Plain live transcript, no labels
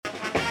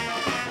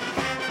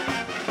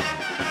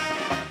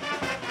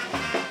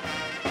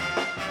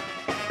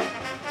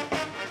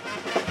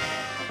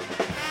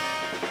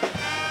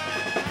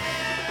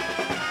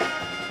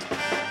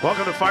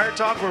Welcome to Fire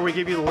Talk, where we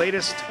give you the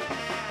latest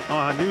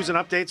news and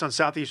updates on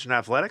Southeastern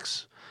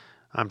athletics.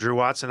 I'm Drew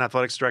Watson,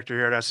 Athletics Director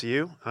here at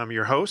SCU. I'm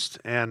your host,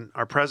 and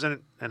our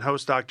president and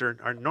host,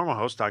 our normal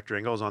host, Dr.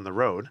 Engel, is on the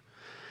road.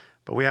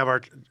 But we have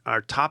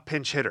our top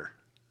pinch hitter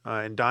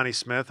in Donnie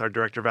Smith, our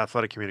Director of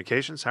Athletic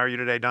Communications. How are you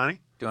today,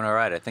 Donnie? Doing all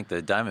right. I think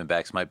the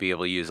Diamondbacks might be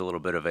able to use a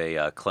little bit of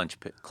a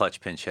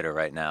clutch pinch hitter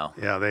right now.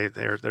 Yeah,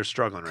 they're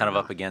struggling right now. Kind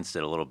of up against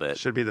it a little bit.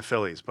 Should be the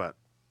Phillies, but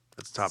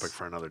that's a topic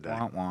for another day.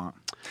 Wah.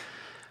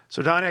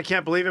 So, Donnie, I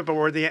can't believe it, but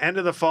we're at the end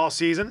of the fall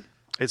season.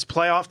 It's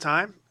playoff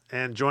time,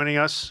 and joining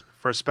us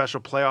for a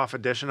special playoff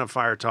edition of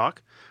Fire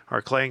Talk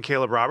are Clay and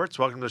Caleb Roberts.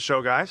 Welcome to the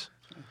show, guys.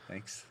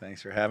 Thanks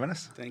for having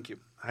us. Thank you.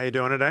 How you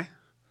doing today?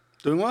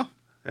 Doing well.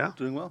 Yeah?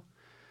 Doing well.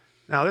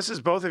 Now, this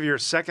is both of your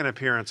second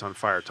appearance on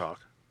Fire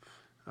Talk.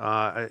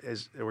 Are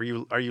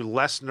you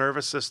less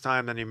nervous this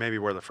time than you maybe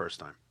were the first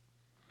time?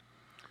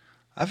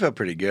 I felt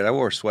pretty good. I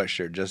wore a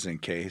sweatshirt just in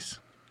case.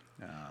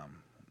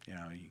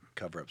 You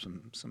cover up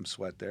some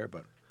sweat there,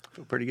 but I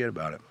feel pretty good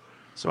about it.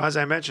 So as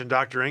I mentioned,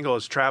 Dr. Engel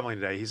is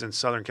traveling today. He's in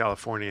Southern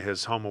California,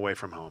 his home away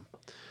from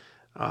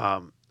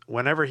home.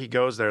 Whenever he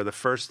goes there, the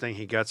first thing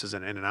he gets is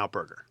an In-N-Out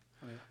burger.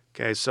 Oh, yeah.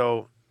 Okay,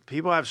 so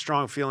people have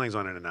strong feelings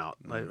on In-N-Out.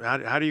 Like,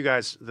 how do you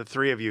guys, the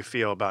three of you,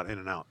 feel about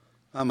In-N-Out?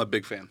 I'm a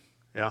big fan.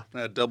 Yeah?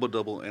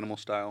 Double animal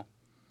style.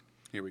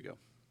 Here we go.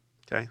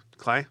 Okay.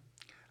 Clay?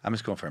 I'm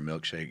just going for a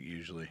milkshake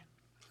usually.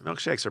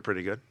 Milkshakes are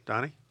pretty good.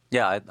 Donnie?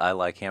 Yeah, I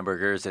like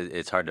hamburgers.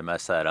 It's hard to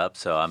mess that up,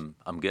 so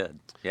I'm good.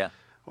 Yeah.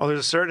 Well,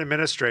 there's a certain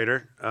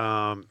administrator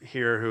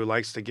here who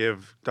likes to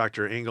give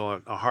Dr.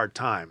 Engel a hard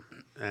time,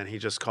 and he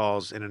just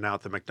calls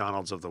In-N-Out the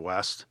McDonald's of the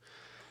West.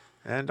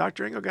 And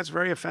Dr. Engel gets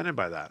very offended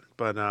by that.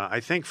 But I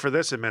think for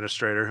this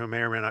administrator, who may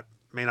or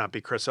may not be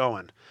Chris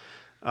Owen,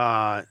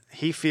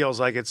 he feels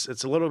like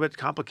it's a little bit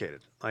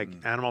complicated, like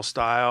animal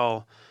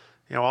style,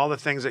 all the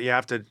things that you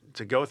have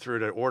to go through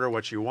to order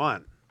what you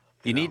want.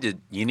 You need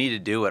to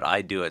do what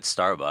I do at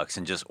Starbucks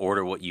and just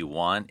order what you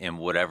want in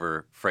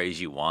whatever phrase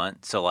you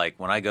want. So like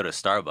when I go to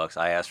Starbucks,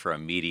 I ask for a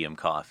medium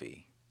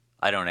coffee.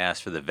 I don't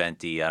ask for the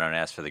venti. I don't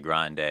ask for the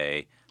grande.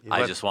 I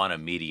just want a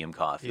medium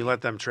coffee. You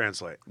let them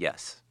translate.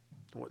 Yes.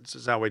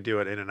 Is that what we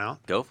do at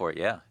In-N-Out? Go for it,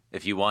 yeah.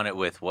 If you want it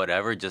with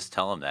whatever, just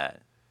tell them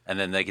that. And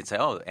then they can say,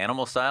 oh,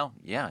 animal style?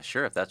 Yeah,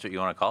 sure, if that's what you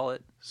want to call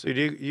it. So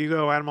do you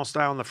go animal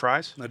style in the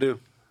fries? I do.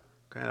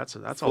 Okay, that's a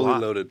lot. Fully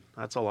loaded.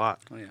 That's a lot.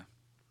 Oh, yeah.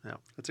 Yeah.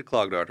 It's a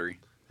clogged artery.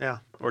 Yeah,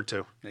 or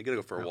two. You got to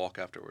go for a walk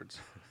afterwards.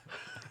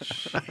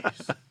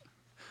 Jeez.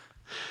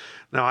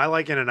 No, I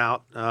like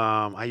In-N-Out.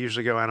 I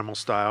usually go animal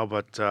style,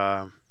 but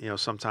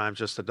sometimes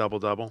just a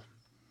double,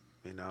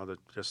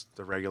 just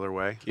the regular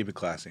way. Keep it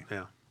classy.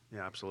 Yeah,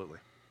 absolutely.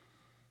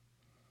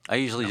 I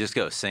usually just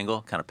go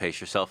single, kind of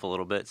pace yourself a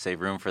little bit, save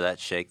room for that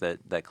shake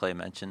that Clay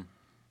mentioned.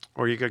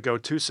 Or you could go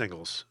two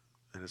singles,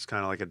 and it's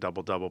kind of like a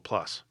double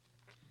plus.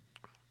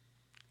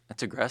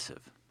 That's aggressive.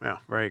 Yeah,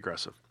 very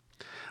aggressive.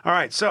 All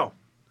right, so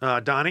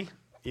Donnie,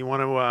 you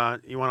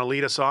want to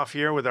lead us off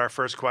here with our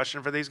first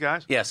question for these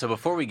guys? Yeah. So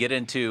before we get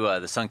into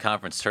the Sun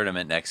Conference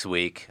tournament next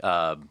week,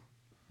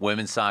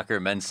 women's soccer,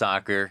 men's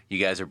soccer, you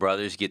guys are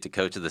brothers. You get to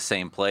coach at the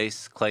same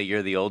place. Clay,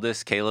 you're the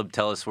oldest. Caleb,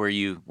 tell us where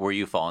you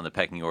fall in the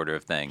pecking order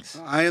of things.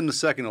 I am the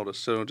second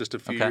oldest, so just a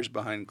few years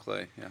behind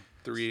Clay. Yeah,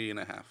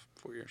 3.5,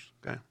 4 years.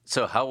 Okay.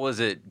 So how was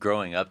it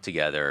growing up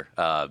together?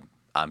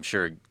 I'm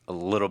sure a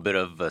little bit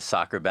of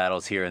soccer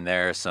battles here and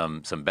there,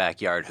 some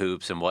backyard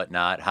hoops and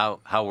whatnot.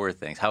 How were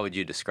things? How would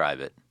you describe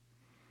it?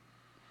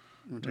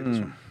 Take this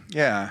one.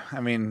 Yeah,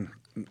 I mean,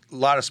 a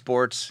lot of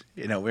sports.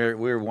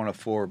 We're one of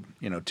four,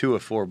 two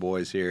of four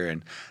boys here,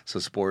 and so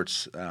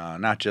sports,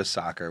 not just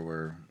soccer,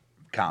 were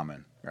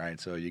common, right?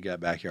 So you got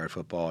backyard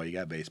football, you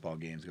got baseball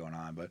games going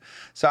on, but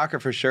soccer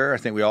for sure. I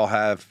think we all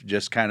have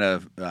just kind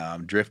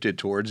of drifted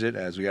towards it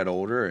as we got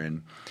older,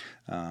 and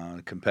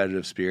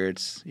competitive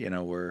spirits,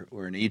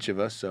 were in each of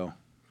us. So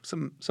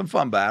some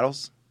fun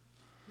battles.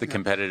 The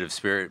competitive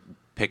spirit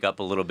pick up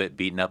a little bit,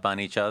 beating up on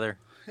each other.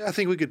 Yeah, I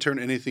think we could turn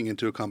anything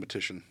into a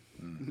competition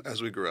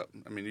as we grew up.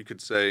 I mean, you could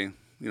say,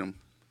 do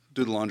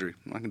the laundry.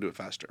 I can do it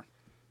faster.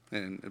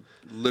 And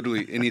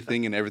literally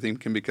anything and everything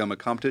can become a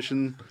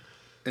competition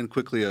and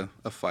quickly a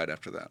fight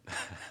after that.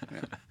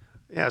 Yeah.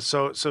 Yeah,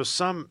 so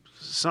some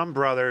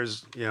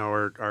brothers,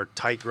 are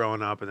tight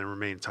growing up and then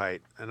remain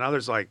tight, and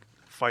others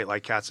fight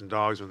like cats and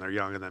dogs when they're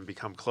young and then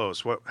become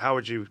close. How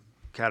would you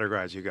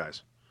categorize you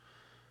guys?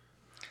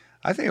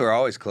 I think we're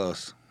always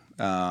close.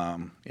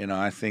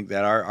 I think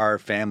that our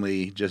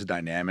family just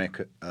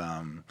dynamic.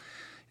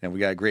 We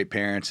got great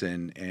parents,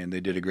 and they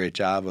did a great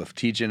job of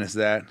teaching us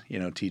that,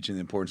 teaching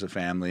the importance of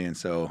family. And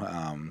so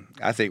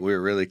I think we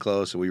were really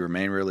close, and we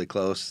remain really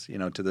close,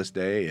 to this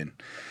day, and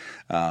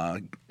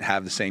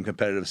have the same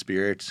competitive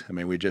spirits. I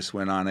mean, we just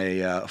went on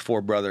a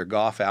four-brother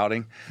golf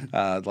outing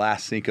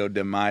last Cinco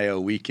de Mayo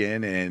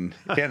weekend, and,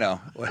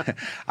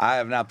 I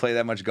have not played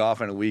that much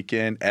golf in a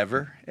weekend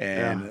ever,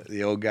 and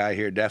the old guy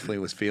here definitely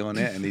was feeling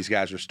it, and these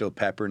guys were still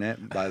peppering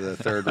it by the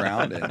third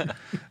round. And,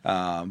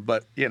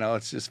 but,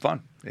 it's just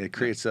fun. It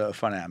creates a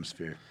fun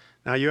atmosphere.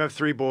 Now, you have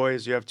three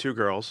boys, you have two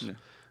girls.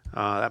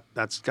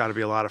 That's got to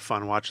be a lot of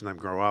fun watching them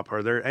grow up.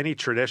 Are there any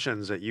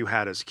traditions that you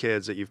had as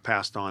kids that you've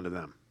passed on to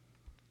them?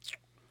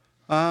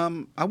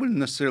 I wouldn't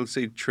necessarily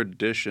say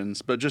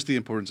traditions, but just the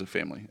importance of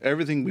family.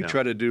 Everything we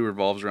try to do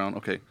revolves around,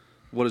 okay,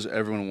 what does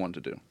everyone want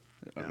to do?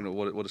 You know,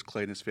 what is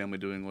Clay and his family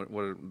doing?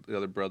 What are the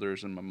other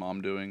brothers and my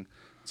mom doing?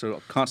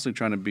 So constantly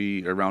trying to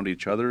be around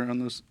each other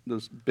on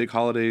those big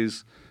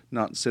holidays,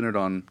 not centered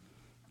on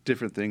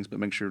different things, but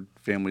make sure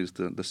family is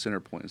the center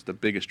point. It's the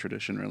biggest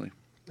tradition, really.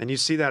 And you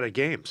see that at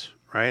games,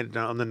 right?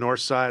 On the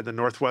north side, the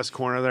northwest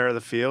corner there of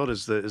the field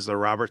is the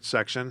Roberts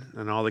section,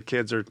 and all the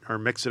kids are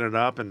mixing it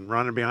up and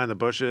running behind the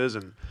bushes,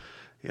 and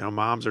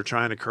moms are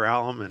trying to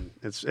corral them, and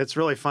it's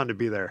really fun to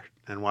be there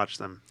and watch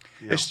them.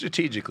 It's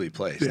strategically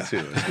placed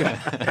too.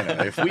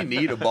 If we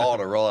need a ball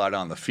to roll out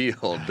on the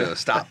field to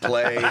stop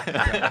play,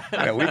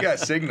 we got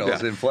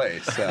signals in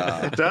place.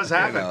 It does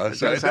happen.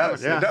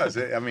 It does.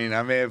 I mean,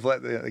 I may have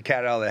let the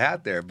cat out of the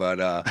hat there,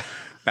 but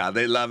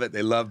they love it.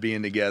 They love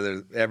being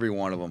together. Every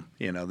one of them.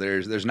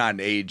 There's not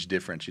an age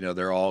difference.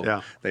 They're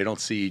all. They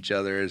don't see each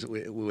other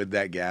with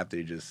that gap.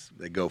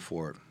 They go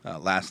for it.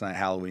 Last night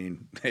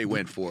Halloween, they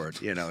went for it.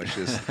 It's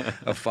just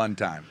a fun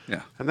time.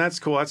 Yeah, and that's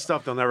cool. That's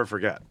stuff they'll never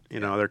forget.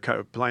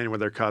 They're playing with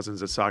their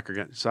cousins at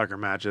soccer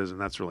matches, and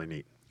that's really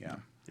neat. Yeah.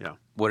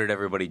 What did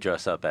everybody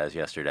dress up as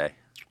yesterday?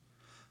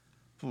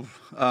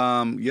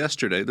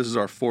 Yesterday, this is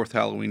our 4th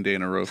Halloween day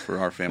in a row for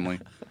our family.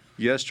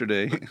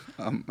 Yesterday,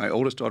 my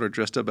oldest daughter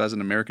dressed up as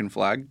an American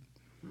flag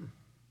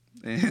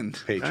and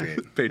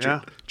patriot,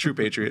 true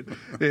patriot,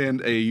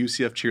 and a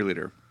UCF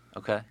cheerleader.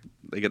 Okay.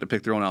 They get to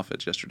pick their own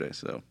outfits yesterday,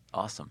 so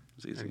awesome.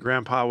 It was easy. And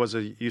Grandpa was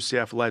a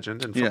UCF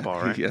legend in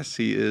football, right? Yes,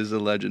 he is a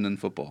legend in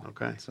football.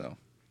 Okay. So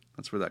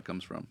that's where that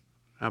comes from.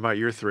 How about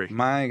your 3?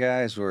 My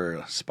guys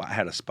I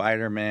had a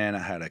Spider-Man. I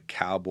had a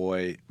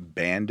cowboy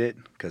bandit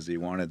because he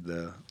wanted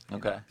the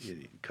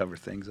cover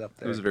things up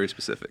there. It was very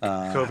specific.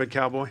 COVID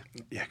cowboy?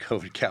 Yeah,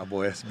 COVID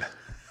cowboy.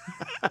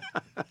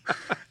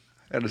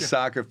 And a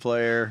soccer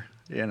player.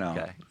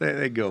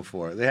 They go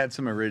for it. They had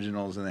some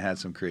originals and they had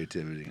some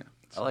creativity.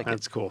 I like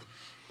That's cool.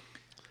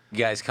 You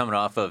guys coming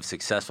off of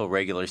successful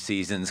regular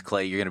seasons.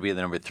 Clay, you're going to be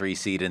the number 3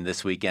 seed in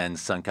this weekend's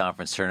Sun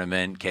Conference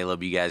tournament.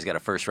 Caleb, you guys got a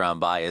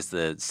first-round bye as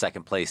the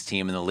second-place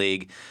team in the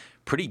league.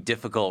 Pretty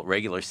difficult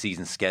regular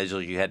season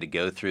schedule you had to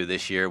go through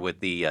this year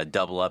with the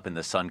double-up in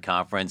the Sun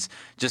Conference.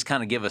 Just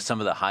kind of give us some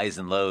of the highs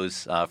and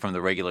lows from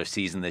the regular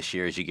season this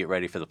year as you get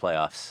ready for the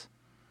playoffs.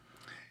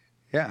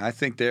 Yeah, I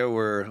think there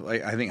were,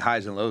 I think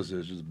highs and lows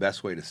is the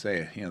best way to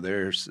say it.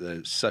 There's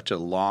such a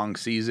long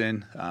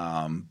season,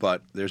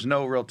 but there's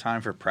no real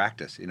time for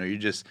practice. You're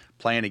just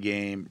playing a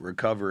game,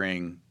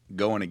 recovering,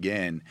 going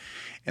again,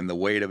 and the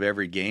weight of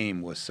every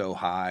game was so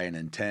high and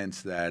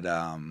intense that,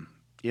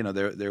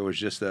 there was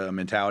just a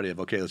mentality of,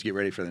 okay, let's get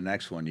ready for the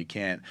next one. You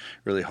can't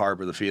really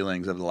harbor the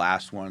feelings of the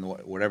last one,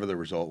 whatever the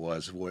result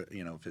was,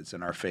 if it's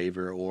in our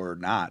favor or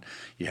not.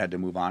 You had to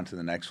move on to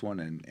the next one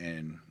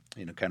and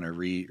kind of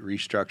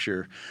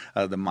restructure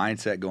the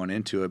mindset going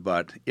into it.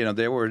 But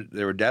there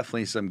were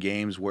definitely some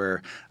games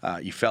where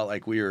you felt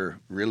like we were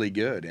really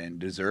good and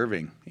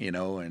deserving.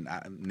 And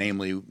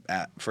namely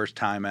at first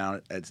time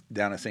out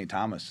down at St.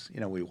 Thomas.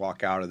 We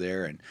walk out of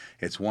there and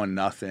it's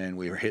 1-0.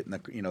 We were hitting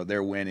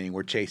they're winning.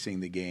 We're chasing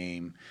the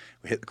game.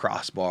 We hit the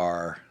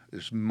crossbar.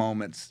 There's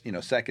moments,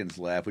 seconds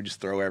left. We just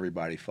throw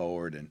everybody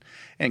forward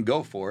and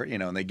go for it,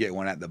 and they get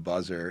one at the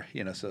buzzer,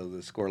 so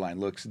the scoreline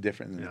looks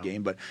different in the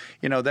game. But,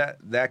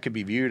 that could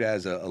be viewed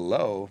as a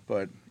low,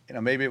 but,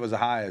 maybe it was a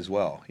high as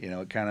well.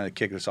 It kind of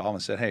kicked us off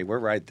and said, hey, we're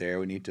right there.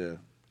 We need to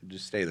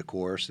just stay the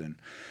course. And,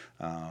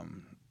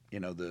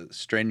 the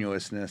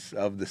strenuousness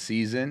of the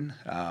season,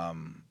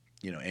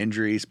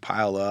 injuries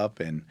pile up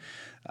and,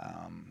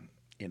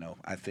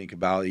 I think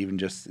about even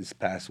just this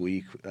past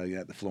week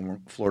at the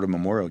Florida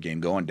Memorial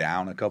game, going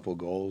down a couple of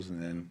goals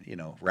and then,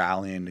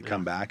 rallying to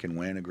come back and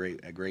win a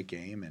great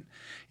game.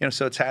 And,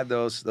 so it's had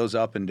those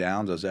up and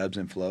downs, those ebbs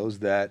and flows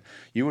that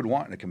you would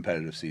want in a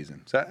competitive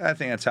season. So I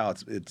think that's how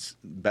it's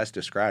best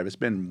described. It's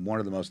been one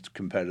of the most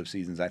competitive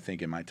seasons, I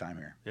think, in my time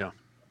here. Yeah.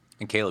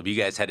 And Caleb, you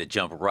guys had to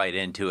jump right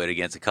into it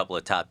against a couple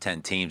of top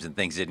 10 teams, and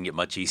things didn't get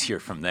much easier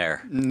from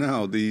there.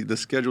 No, the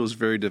schedule is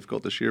very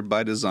difficult this year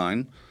by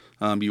design.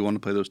 You want to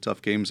play those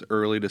tough games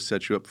early to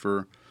set you up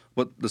for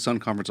what the Sun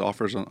Conference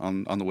offers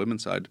on the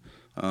women's side.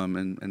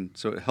 And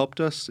so it helped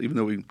us, even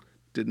though we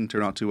didn't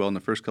turn out too well in the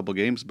first couple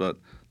games, but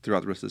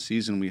throughout the rest of the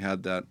season we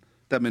had that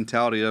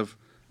mentality of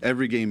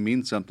every game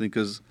means something,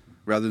 because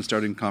rather than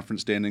starting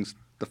conference standings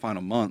the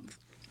final month,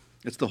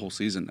 it's the whole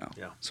season now.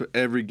 Yeah. So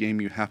every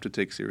game you have to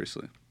take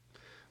seriously.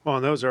 Well,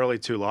 and those early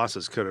 2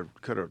 losses could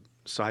have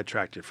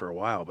sidetracked you for a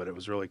while, but it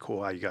was really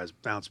cool how you guys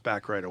bounced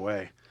back right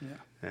away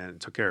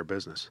and took care of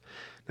business.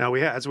 Now,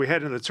 as we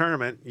head into the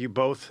tournament, you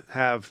both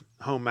have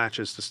home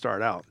matches to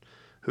start out.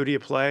 Who do you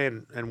play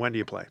and when do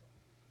you play?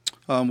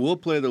 We'll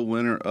play the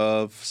winner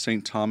of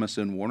St. Thomas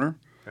and Warner.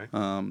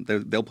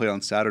 Okay. They'll play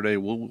on Saturday.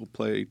 We'll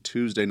play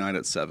Tuesday night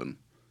at 7.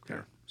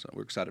 Okay. So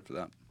we're excited for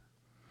that.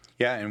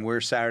 Yeah, and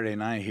we're Saturday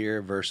night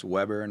here versus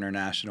Weber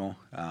International.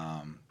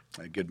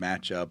 a good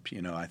matchup.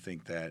 I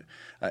think that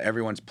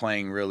everyone's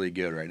playing really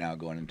good right now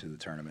going into the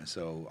tournament.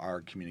 So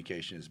our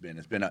communication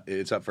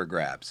it's up for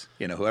grabs.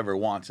 Whoever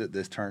wants it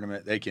this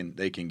tournament, they can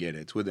get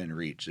it. It's within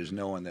reach. There's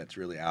no one that's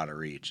really out of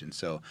reach, and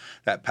so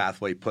that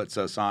pathway puts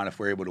us on if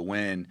we're able to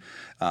win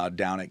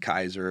down at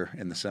Kaiser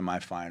in the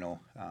semifinal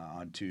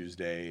on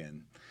Tuesday,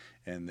 and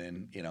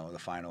then the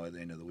final at the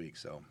end of the week.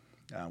 So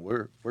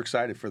we're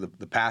excited for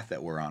the path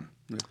that we're on.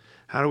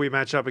 How do we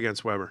match up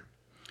against Weber?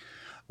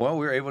 Well,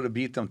 we were able to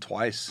beat them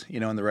twice,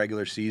 in the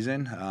regular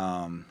season,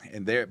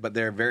 but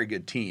they're a very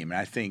good team. And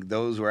I think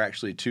those were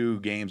actually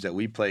two games that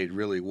we played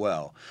really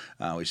well.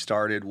 We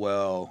started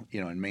well,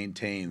 and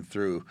maintained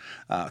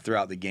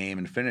throughout the game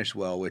and finished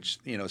well, which,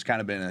 has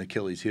kind of been an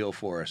Achilles heel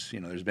for us.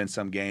 There's been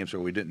some games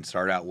where we didn't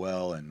start out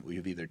well, and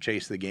we've either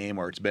chased the game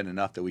or it's been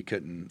enough that we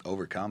couldn't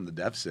overcome the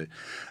deficit.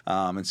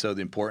 And so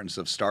the importance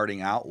of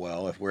starting out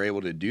well, if we're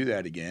able to do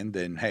that again,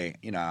 then, hey,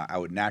 I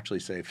would naturally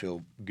say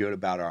feel good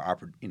about our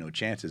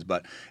chances,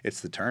 but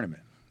it's the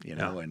tournament,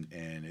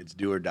 and it's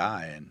do or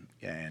die,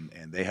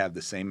 and they have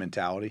the same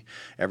mentality.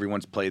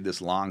 Everyone's played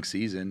this long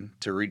season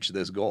to reach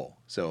this goal.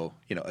 So,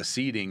 a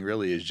seeding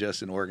really is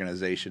just an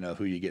organization of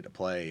who you get to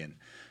play and,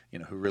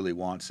 who really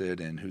wants it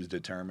and who's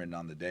determined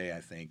on the day, I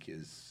think,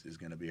 is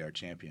going to be our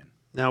champion.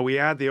 Now, we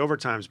add the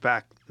overtimes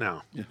back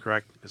now,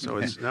 correct? So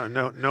it's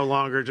no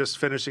longer just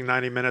finishing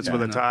 90 minutes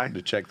with a tie?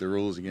 To check the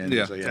rules again.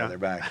 Yeah. So, they're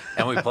back.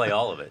 And we play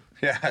all of it.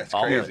 Yeah, it's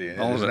all crazy.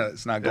 of it.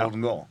 It's not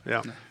golden goal,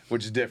 Yeah.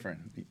 which is different,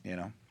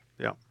 Yeah.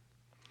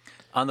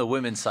 On the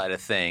women's side of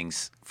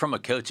things, from a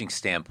coaching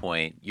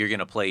standpoint, you're going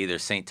to play either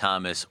St.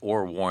 Thomas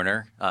or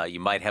Warner.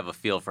 You might have a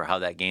feel for how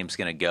that game's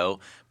going to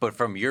go. But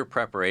from your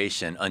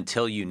preparation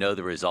until you know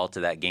the result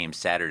of that game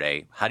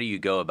Saturday, how do you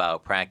go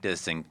about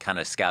practice and kind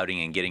of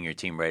scouting and getting your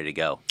team ready to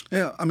go?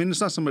 Yeah, I mean,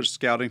 it's not so much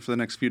scouting for the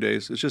next few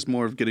days. It's just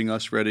more of getting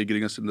us ready,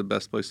 getting us in the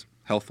best place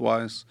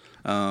health-wise,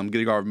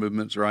 getting our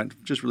movements right,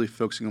 just really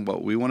focusing on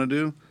what we want to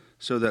do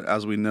so that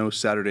as we know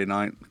Saturday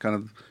night, kind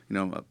of,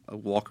 a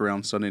walk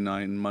around Sunday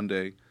night and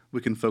Monday, we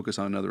can focus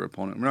on another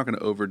opponent. We're not going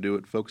to overdo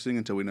it focusing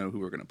until we know who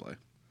we're going to play.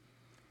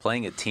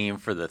 Playing a team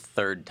for the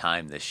third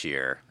time this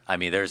year, I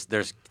mean,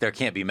 there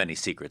can't be many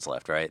secrets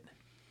left, right?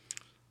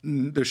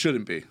 There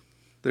shouldn't be.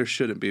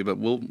 But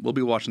we'll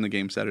be watching the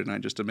game Saturday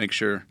night just to make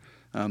sure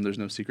there's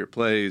no secret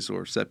plays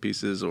or set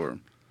pieces or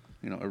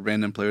a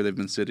random player they've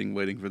been sitting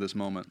waiting for this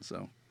moment.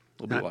 So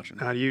we'll be watching.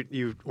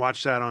 You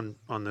watch that on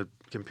the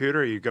computer,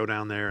 or you go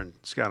down there and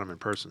scout them in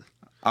person?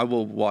 I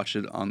will watch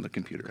it on the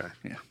computer. Okay.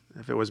 Yeah.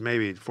 If it was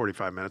maybe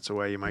 45 minutes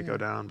away, you might go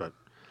down, but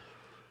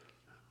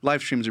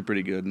Live streams are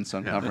pretty good in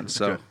Sun Conference.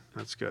 So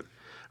That's good.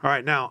 All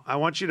right, now I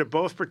want you to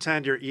both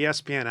pretend you're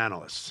ESPN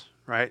analysts,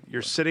 right?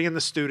 You're sitting in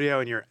the studio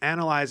and you're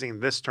analyzing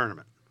this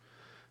tournament.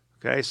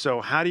 Okay, so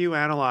how do you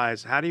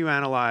analyze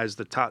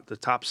the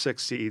top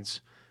 6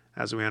 seeds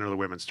as we enter the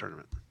women's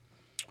tournament?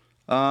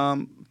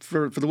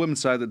 For the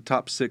women's side, the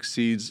top 6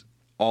 seeds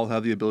all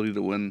have the ability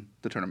to win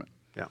the tournament.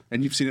 Yeah.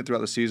 And you've seen it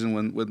throughout the season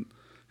when you're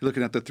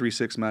looking at the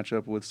 3-6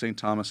 matchup with St.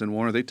 Thomas and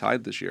Warner. They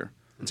tied this year,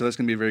 and so that's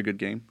going to be a very good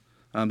game.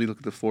 You look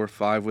at the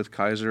 4-5 with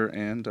Kaiser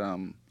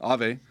and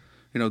Ave.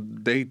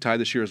 They tied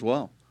this year as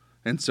well.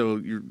 And so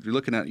you're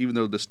looking at, even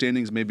though the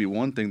standings may be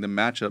one thing, the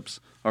matchups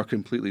are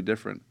completely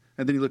different.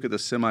 And then you look at the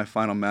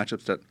semifinal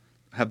matchups that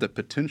have the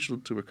potential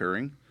to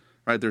occurring.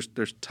 Right?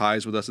 There's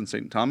ties with us and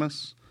St.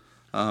 Thomas.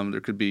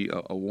 There could be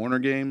a Warner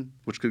game,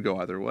 which could go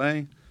either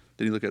way.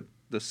 Then you look at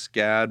the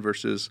SCAD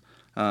versus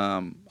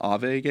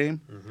Ave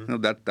game.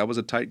 Mm-hmm. That was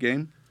a tight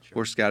game. Sure.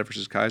 Or SCAD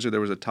versus Kaiser, there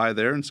was a tie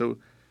there, and so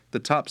the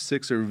top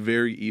 6 are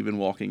very even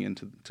walking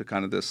into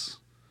kind of this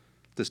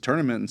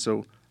tournament, and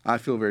so I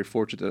feel very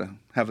fortunate to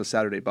have a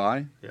Saturday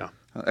bye. Yeah,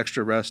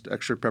 extra rest,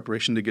 extra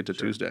preparation to get to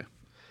Tuesday.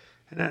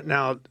 And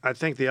now I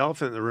think the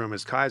elephant in the room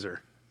is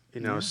Kaiser.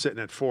 Sitting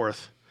at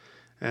 4th,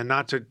 and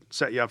not to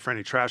set you up for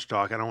any trash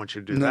talk. I don't want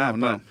you to do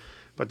that.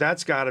 But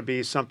that's got to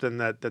be something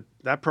that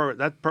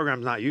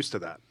program's not used to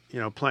that.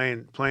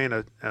 Playing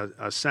a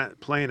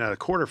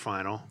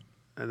quarterfinal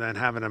and then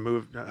having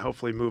to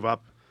hopefully move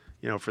up,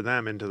 for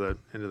them into the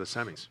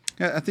semis.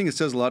 Yeah, I think it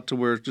says a lot to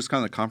where just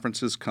kind of the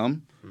conferences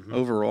come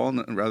overall,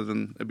 and rather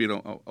than it being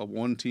a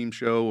one-team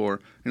show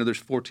or there's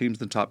 4 teams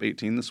in the top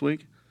 18 this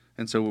week,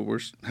 and so we're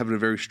having a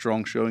very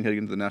strong showing heading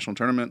into the national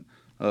tournament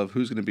of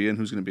who's going to be in,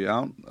 who's going to be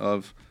out.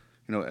 Of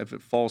if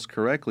it falls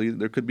correctly,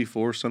 there could be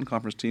 4 Sun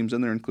Conference teams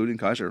in there, including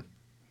Kaiser.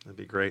 That'd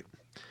be great.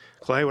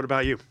 Clay, what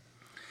about you?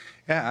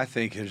 Yeah, I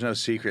think there's no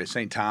secret.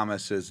 St.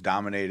 Thomas has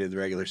dominated the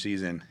regular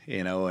season,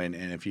 and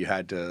if you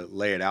had to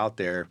lay it out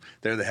there,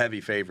 they're the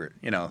heavy favorite.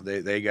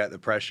 They got the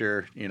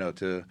pressure,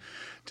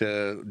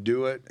 to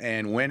do it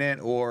and win it,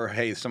 or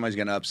hey, somebody's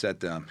going to upset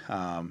them.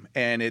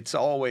 And it's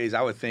always,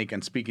 I would think,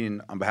 and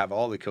speaking on behalf of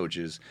all the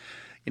coaches,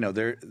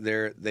 they're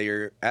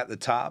at the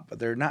top, but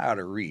they're not out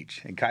of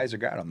reach. And Kaiser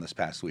got them this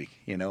past week,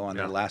 on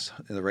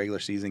the regular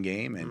season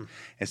game,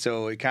 and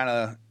so it kind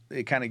of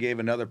it kind of gave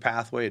another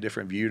pathway, a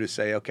different view to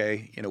say,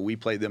 okay, we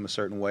played them a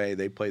certain way,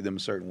 they played them a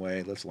certain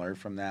way. Let's learn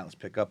from that. Let's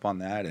pick up on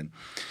that.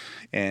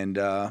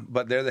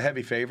 But they're the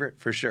heavy favorite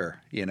for sure,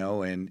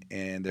 and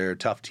they're a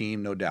tough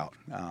team, no doubt.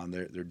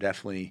 They're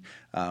definitely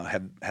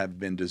have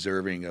been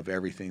deserving of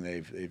everything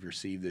they've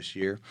received this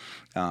year.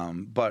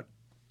 But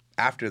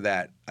after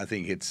that, I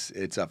think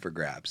it's up for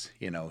grabs.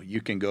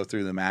 You can go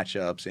through the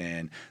matchups,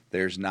 and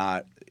there's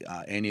not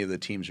any of the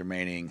teams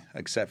remaining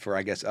except for,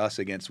 I guess, us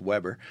against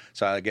Weber.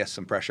 So I guess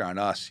some pressure on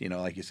us.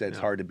 Like you said, it's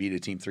hard to beat a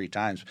team 3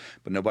 times,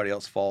 but nobody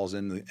else falls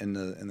in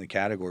the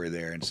category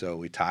there. And so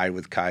we tied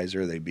with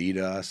Kaiser. They beat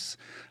us.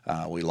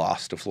 We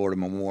lost to Florida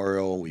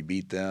Memorial. We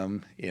beat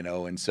them.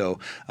 And so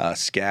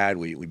SCAD,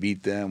 we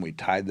beat them. We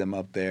tied them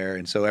up there.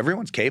 And so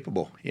everyone's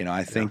capable.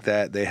 I think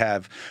that they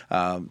have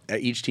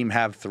each team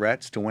have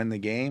threats to win the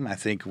game. I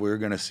think we're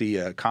going to see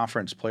a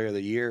conference player of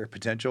the year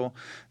potential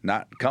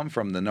not come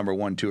from the number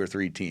 1, 2, or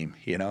 3 team.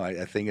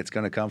 I think it's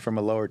going to come from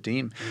a lower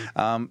team.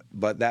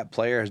 But that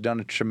player has done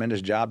a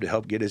tremendous job to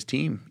help get his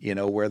team,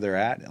 where they're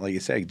at. Like you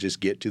said, just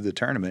get to the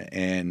tournament,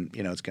 and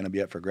it's going to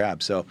be up for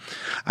grabs. So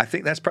I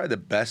think that's probably the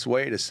best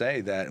way to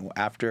say that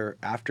after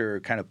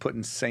kind of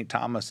putting St.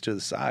 Thomas to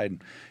the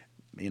side,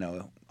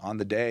 on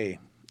the day,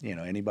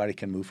 anybody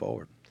can move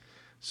forward.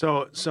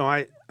 So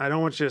I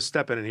don't want you to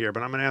step in here,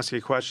 but I'm going to ask you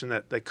a question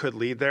that could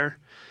lead there.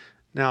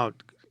 Now,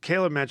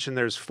 Caleb mentioned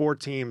there's 4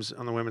 teams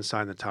on the women's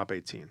side in the top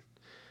 18.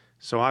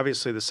 So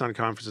obviously the Sun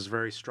Conference is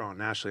very strong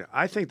nationally.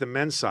 I think the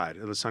men's side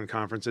of the Sun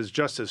Conference is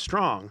just as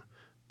strong,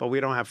 but we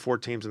don't have 4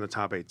 teams in the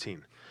top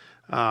 18.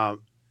 How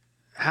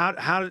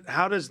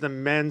does the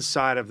men's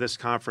side of this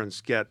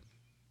conference get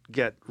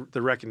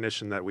the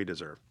recognition that we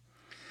deserve?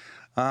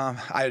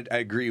 I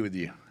agree with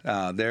you.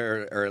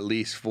 There are at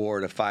least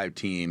 4 to 5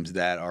 teams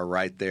that are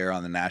right there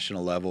on the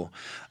national level.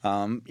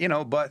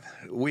 But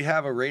we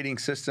have a rating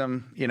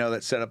system,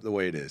 that's set up the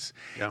way it is.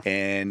 Yeah.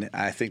 And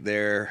I think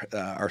there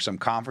are some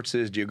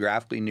conferences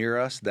geographically near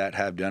us that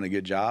have done a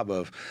good job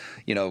of,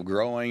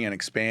 growing and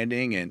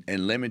expanding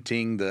and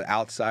limiting the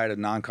outside of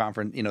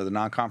non-conference, the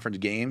non-conference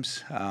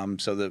games,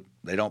 so that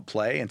they don't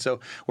play. And so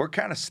we're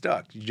kind of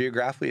stuck.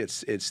 Geographically,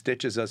 it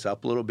stitches us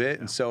up a little bit.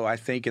 Yeah. And so I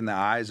think in the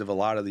eyes of a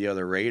lot of the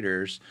other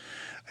raters,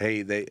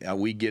 hey,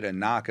 we get a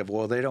knock of,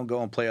 well, they don't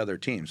go and play other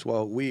teams.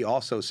 Well, we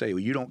also say,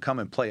 well, you don't come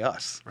and play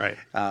us. Right.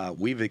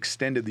 We've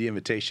extended the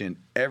invitation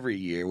every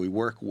year. We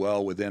work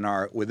well within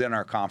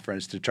our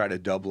conference to try to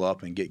double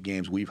up and get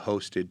games. We've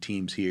hosted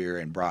teams here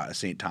and brought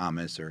St.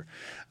 Thomas or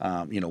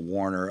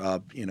Warner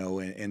up,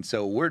 and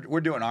so we're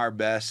doing our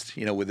best,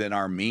 within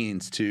our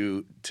means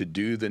to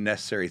do the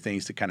necessary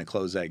things to kind of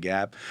close that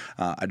gap.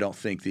 I don't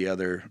think the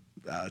other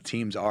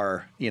teams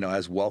are,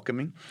 as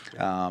welcoming,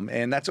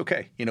 and that's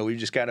okay. We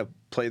just got to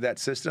play that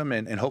system,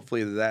 and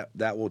hopefully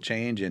that will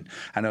change. And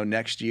I know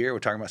next year, we're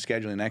talking about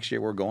scheduling next year,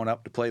 we're going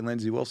up to play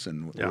Lindsey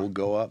Wilson. Yeah. We'll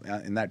go up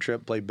in that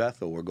trip, play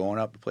Bethel. We're going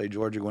up to play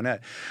Georgia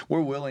Gwinnett.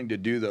 We're willing to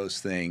do those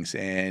things,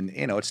 and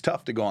it's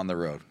tough to go on the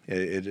road.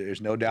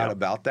 There's no doubt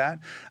about that.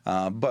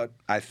 But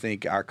I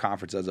think our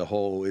conference as a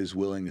whole is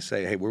willing to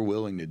say, hey, we're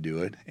willing to do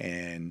it,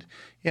 and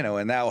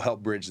and that will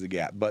help bridge the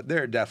gap. But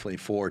there are definitely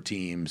 4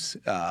 teams,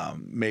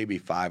 maybe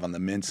 5 on the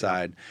men's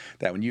side,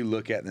 that when you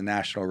look at the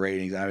national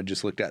ratings, I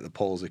just looked at the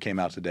polls that came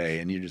out today,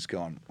 and you're just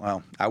going,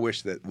 well, I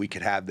wish that we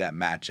could have that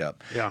matchup.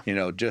 Yeah.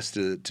 Just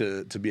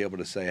to be able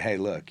to say, hey,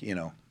 look,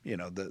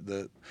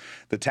 the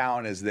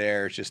talent is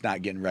there. It's just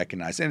not getting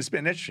recognized. And it's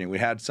been interesting. We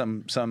had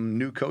some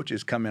new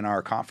coaches come in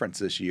our conference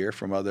this year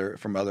from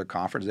other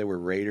conferences. They were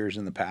Raiders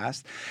in the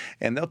past,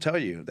 and they'll tell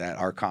you that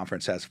our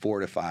conference has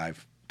 4 to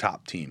 5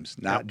 top teams,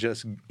 not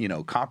just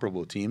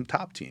comparable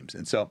top teams.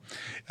 And so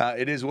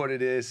it is what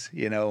it is,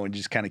 and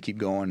just kind of keep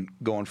going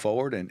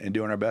forward and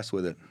doing our best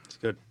with it. It's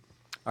good.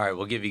 All right,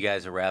 we'll give you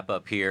guys a wrap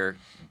up here.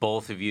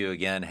 Both of you,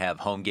 again, have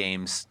home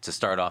games to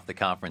start off the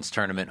conference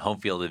tournament. Home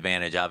field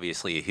advantage,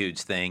 obviously a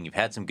huge thing. You've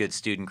had some good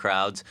student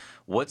crowds.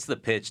 What's the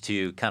pitch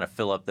to kind of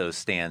fill up those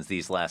stands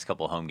these last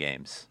couple home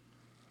games?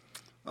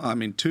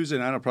 Tuesday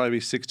night will probably be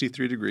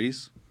 63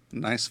 degrees.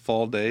 Nice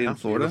fall day in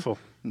Florida. Beautiful.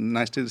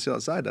 Nice day to see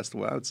outside. That's the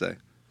way I would say.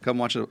 Come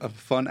watch a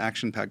fun,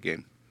 action-packed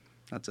game.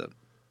 That's it.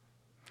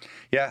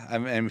 Yeah,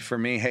 and for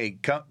me, hey,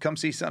 come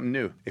see something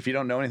new. If you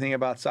don't know anything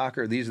about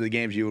soccer, these are the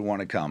games you would want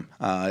to come.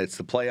 It's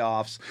the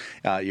playoffs.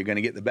 You're going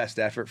to get the best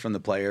effort from the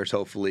players,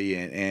 hopefully,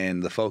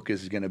 and the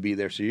focus is going to be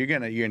there. So you're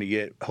going to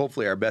get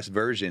hopefully our best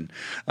version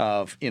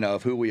of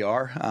of who we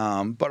are.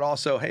 But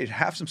also, hey,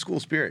 have some school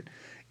spirit.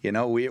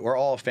 We're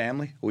all a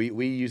family.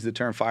 We use the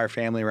term fire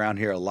family around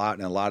here a lot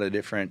in a lot of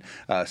different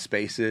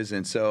spaces.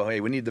 And so,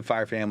 hey, we need the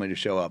fire family to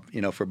show up,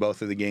 for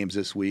both of the games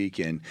this week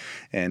and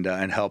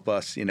help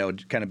us,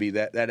 kind of be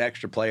that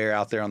extra player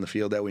out there on the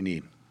field that we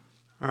need.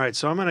 All right.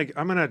 So I want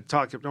to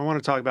talk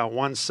about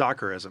one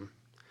soccerism.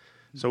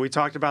 So we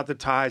talked about the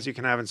ties you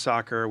can have in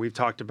soccer. We've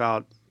talked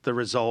about the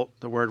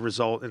word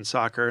result in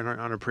soccer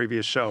on a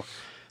previous show.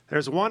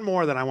 There's one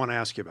more that I want to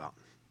ask you about.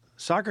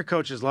 Soccer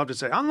coaches love to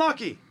say,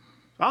 unlucky.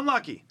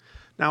 Unlucky.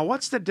 Now,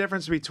 what's the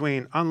difference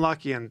between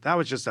unlucky and that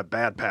was just a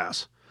bad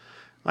pass?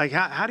 Like,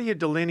 how do you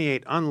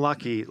delineate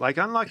unlucky? Like,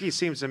 unlucky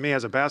seems to me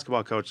as a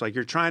basketball coach, like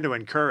you're trying to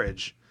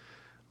encourage.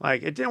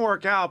 Like, it didn't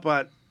work out,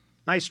 but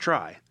nice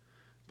try.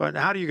 But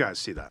how do you guys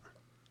see that?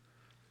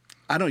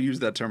 I don't use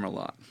that term a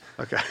lot.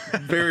 Okay.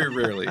 Very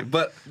rarely,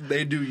 but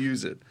they do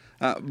use it.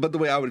 But the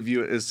way I would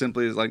view it is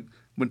simply is like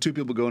when two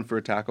people go in for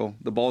a tackle,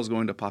 the ball is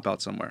going to pop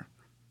out somewhere.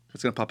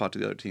 It's going to pop out to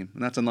the other team,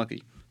 and that's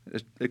unlucky.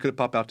 It could have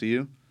popped out to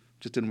you,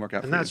 just didn't work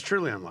out for you. And that's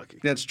truly unlucky.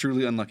 That's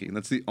truly unlucky.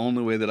 That's the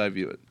only way that I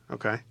view it.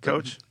 Okay.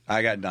 Coach?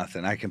 I got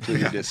nothing. I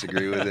completely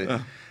disagree with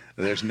it.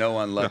 There's no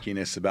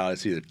unluckiness about it.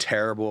 It's either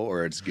terrible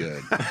or it's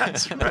good.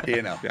 That's right.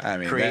 You know, I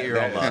mean, Create your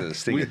own luck.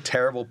 a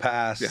terrible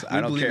pass. Yeah,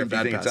 I don't believe care in if you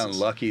bad think it's passes.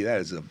 unlucky.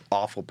 That is an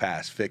awful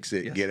pass. Fix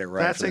it. Yes. Get it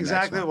right. That's for the next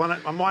exactly one. when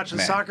I'm watching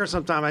Man. soccer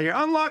sometime. I hear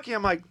unlucky.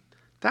 I'm like,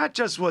 that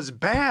just was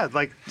bad.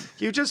 Like,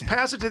 you just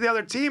pass it to the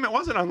other team. It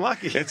wasn't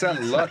unlucky. It's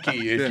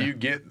unlucky if you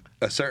get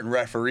a certain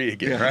referee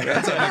again, right?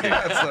 That's unlucky.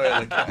 That's the way I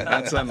look at it.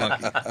 That's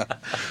unlucky.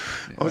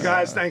 Well,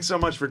 guys, thanks so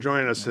much for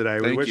joining us today.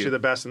 We Thank wish you. you the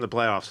best in the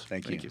playoffs.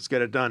 Thank you. Let's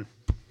get it done.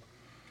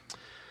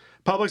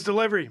 Publix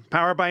Delivery,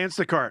 powered by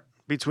Instacart.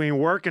 Between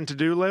work and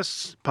to-do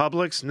lists,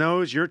 Publix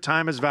knows your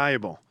time is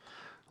valuable.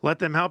 Let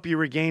them help you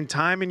regain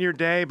time in your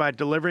day by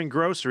delivering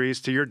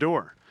groceries to your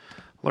door.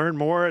 Learn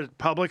more at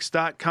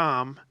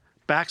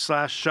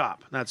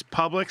Publix.com/shop. That's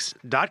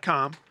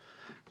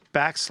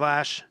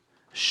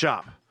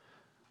Publix.com/shop.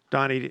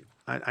 Donnie,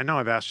 I know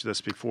I've asked you this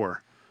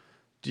before.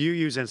 Do you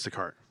use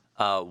Instacart?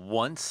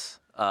 Once,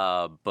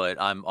 but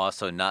I'm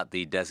also not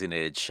the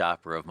designated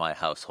shopper of my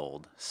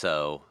household.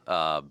 So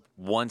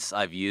once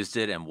I've used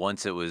it, and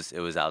once it was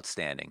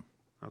outstanding.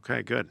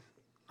 Okay, good.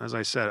 As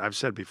I said, I've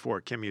said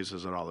before, Kim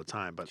uses it all the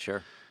time. But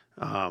Sure.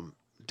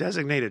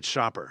 designated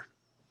shopper.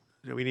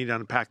 Do we need to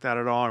unpack that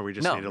at all, or we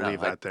just need to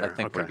leave that there? I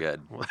think we're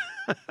good. Well,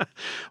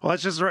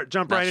 let's just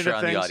jump Not right sure into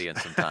on things. the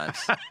audience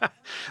sometimes.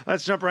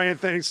 Let's jump right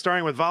into things,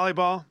 starting with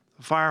volleyball.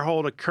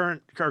 Firehold are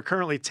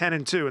currently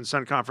 10-2 in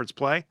Sun Conference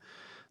play.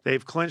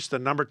 They've clinched the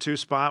number 2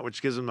 spot,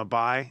 which gives them a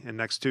bye in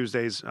next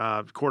Tuesday's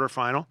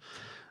quarterfinal.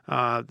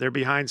 They're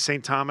behind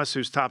St. Thomas,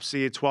 who's top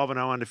seed,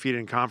 12-0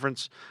 undefeated in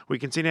conference. We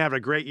continue having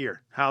a great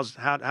year.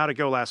 How'd it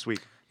go last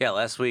week? Yeah,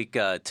 last week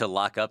to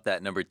lock up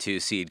that number 2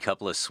 seed,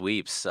 couple of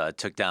sweeps,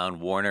 took down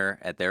Warner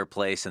at their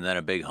place, and then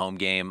a big home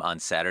game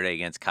on Saturday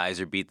against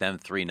Kaiser, beat them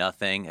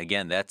 3-0.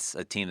 Again, that's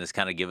a team that's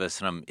kind of given us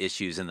some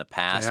issues in the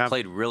past. Yeah.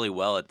 Played really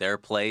well at their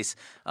place,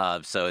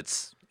 so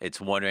it's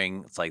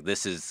wondering, it's like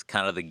this is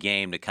kind of the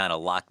game to kind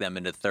of lock them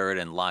into third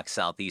and lock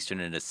Southeastern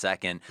into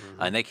second.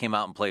 And they came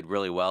out and played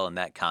really well in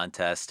that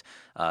contest.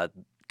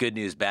 Good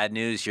news, bad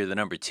news, you're the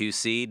number 2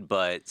 seed,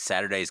 but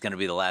Saturday is going to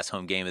be the last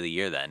home game of the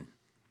year then.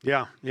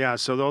 Yeah.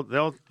 So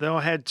they'll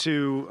head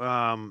to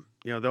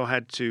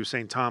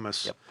St.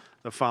 Thomas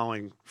the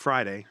following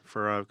Friday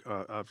for a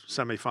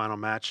semifinal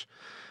match.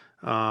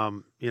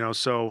 What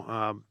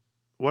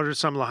are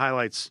some of the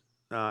highlights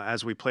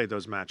as we played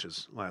those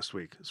matches last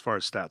week as far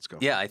as stats go?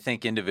 Yeah, I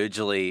think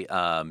individually,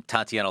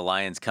 Tatiana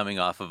Lyons coming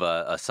off of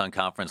a Sun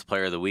Conference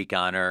Player of the Week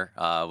honor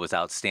was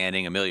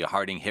outstanding. Amelia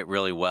Harding hit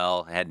really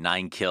well, had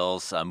 9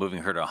 kills,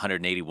 moving her to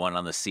 181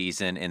 on the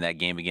season in that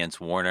game against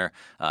Warner.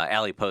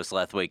 Allie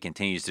Post-Lethway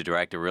continues to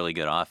direct a really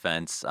good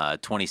offense,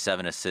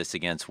 27 assists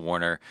against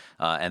Warner,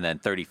 and then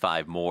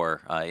 35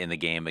 more in the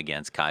game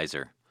against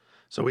Kaiser.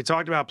 So we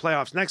talked about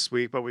playoffs next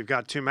week, but we've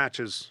got 2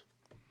 matches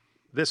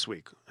this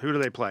week. Who do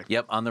they play?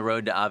 Yep, on the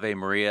road to Ave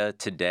Maria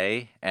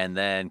today, and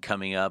then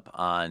coming up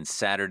on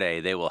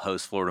Saturday, they will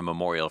host Florida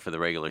Memorial for the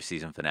regular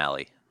season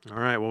finale. All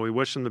right. Well, we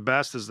wish them the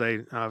best as they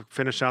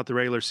finish out the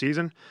regular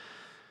season.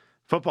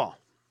 Football.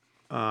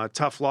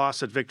 Tough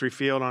loss at Victory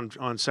Field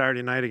on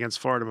Saturday night against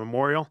Florida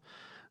Memorial,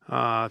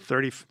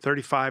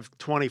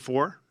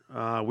 35-24.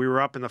 We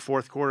were up in the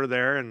fourth quarter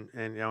there,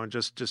 and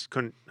just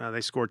couldn't.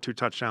 They scored 2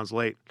 touchdowns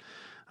late.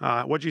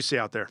 What'd you see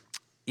out there?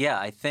 Yeah,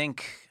 I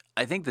think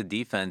the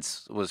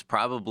defense was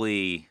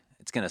probably,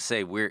 it's going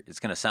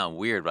to sound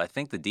weird, but I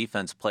think the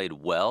defense played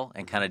well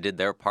and kind of did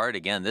their part.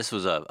 Again, this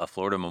was a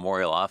Florida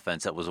Memorial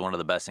offense that was one of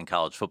the best in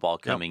college football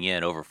coming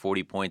in, over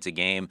 40 points a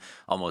game,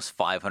 almost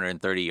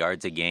 530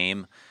 yards a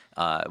game.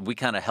 We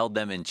kind of held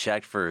them in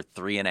check for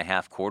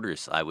 3.5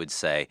 quarters, I would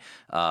say.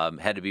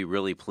 Had to be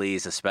really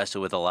pleased,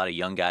 especially with a lot of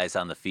young guys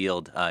on the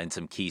field in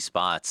some key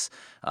spots.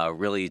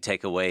 Really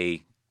take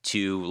away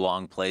 2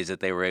 long plays that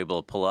they were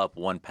able to pull up,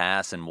 1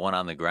 pass and 1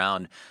 on the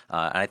ground.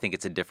 And I think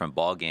it's a different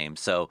ball game.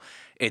 So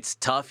it's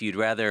tough. You'd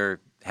rather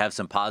have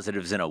some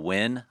positives in a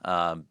win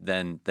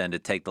than to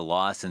take the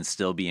loss and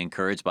still be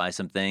encouraged by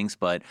some things.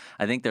 But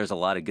I think there's a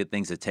lot of good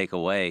things to take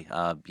away.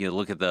 You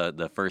look at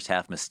the first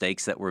half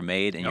mistakes that were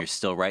made, and you're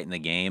still right in the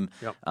game.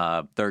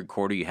 Third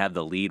quarter, you have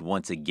the lead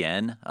once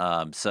again.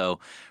 So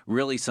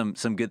really some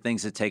good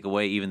things to take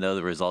away, even though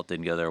the result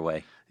didn't go their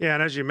way. Yeah,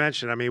 and as you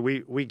mentioned, I mean,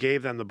 we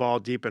gave them the ball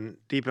deep in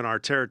our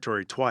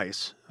territory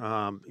twice.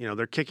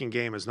 Their kicking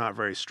game is not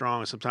very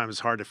strong. Sometimes it's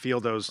hard to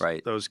field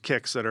those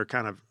kicks that are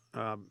kind of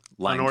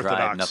line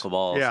unorthodox. drive,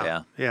 knuckleballs.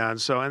 Yeah. And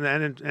so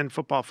and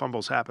football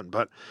fumbles happen,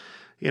 but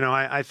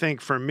I think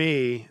for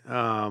me,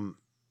 and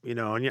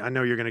I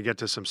know you're going to get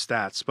to some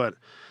stats, but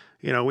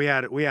we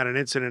had an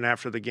incident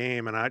after the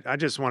game, and I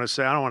just want to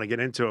say, I don't want to get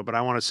into it, but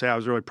I want to say I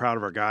was really proud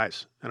of our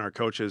guys and our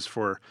coaches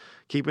for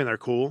keeping their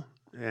cool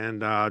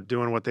and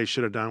doing what they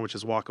should have done, which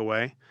is walk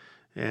away.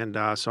 And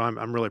so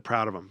I'm really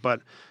proud of them.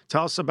 But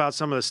tell us about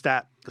some of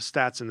the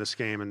stats in this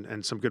game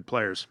and some good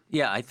players.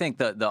 Yeah, I think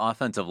the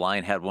offensive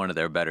line had one of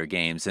their better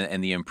games,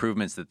 and the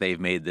improvements that they've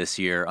made this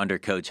year under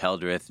Coach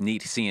Heldreth,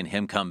 neat seeing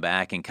him come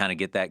back and kind of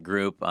get that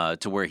group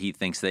to where he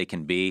thinks they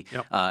can be.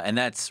 Yep. And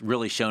that's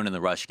really shown in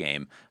the rush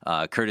game.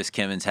 Curtis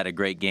Kimmons had a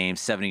great game,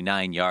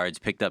 79 yards,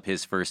 picked up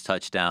his first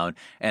touchdown.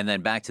 And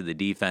then back to the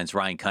defense,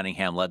 Ryan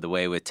Cunningham led the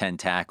way with 10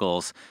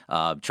 tackles.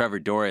 Trevor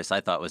Doris,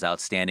 I thought, was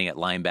outstanding at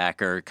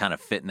linebacker, kind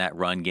of fit in that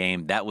run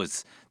game. That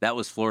was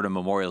Florida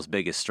Memorial's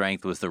biggest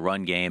strength, was the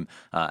run game.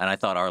 And I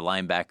thought our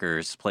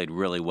linebackers played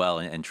really well,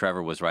 and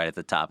Trevor was right at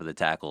the top of the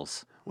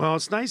tackles. Well,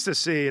 it's nice to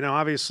see,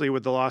 obviously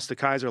with the loss to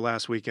Kaiser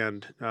last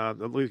weekend,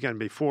 the weekend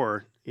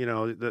before,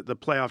 the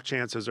playoff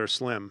chances are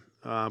slim.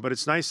 But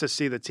it's nice to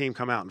see the team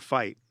come out and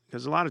fight,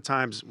 because a lot of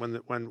times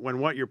when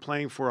what you're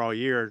playing for all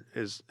year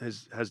has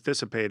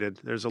dissipated,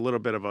 there's a little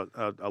bit of a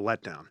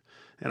letdown.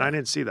 And I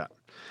didn't see that.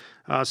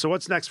 So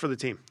what's next for the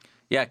team?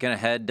 Yeah, going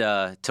to head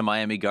to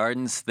Miami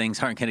Gardens.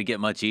 Things aren't going to get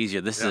much easier.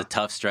 This is a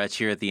tough stretch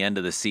here at the end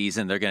of the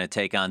season. They're going to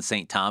take on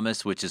St.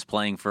 Thomas, which is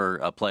playing for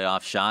a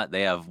playoff shot.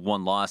 They have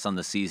one loss on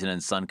the season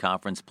in Sun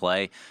Conference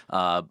play.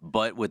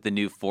 But with the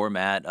new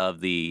format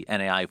of the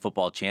NAIA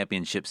Football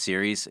Championship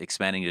Series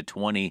expanding to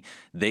 20,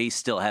 they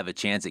still have a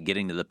chance at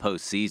getting to the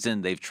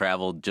postseason. They've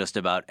traveled just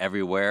about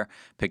everywhere,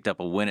 picked up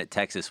a win at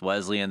Texas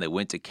Wesleyan. They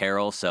went to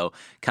Carroll. So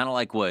kind of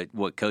like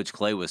what Coach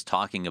Clay was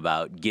talking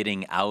about,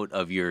 getting out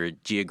of your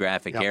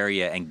geographic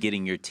area and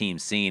getting your team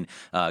seen.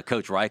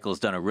 Coach Reichel's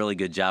done a really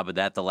good job of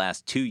that the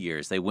last 2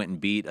 years. They went and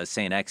beat a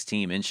St. X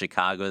team in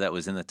Chicago that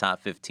was in the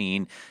top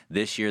 15.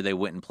 This year they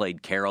went and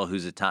played Carroll,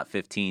 who's a top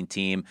 15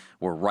 team.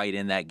 Were right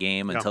in that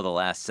game until the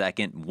last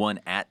second, won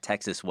at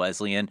Texas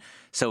Wesleyan.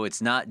 So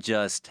it's not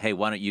just, hey,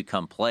 why don't you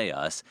come play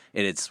us?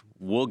 It's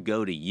we'll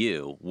go to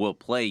you, we'll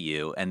play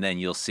you, and then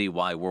you'll see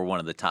why we're one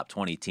of the top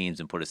 20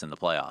 teams and put us in the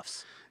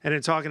playoffs. And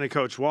in talking to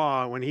Coach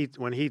Waugh, when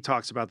he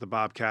talks about the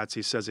Bobcats,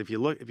 he says if you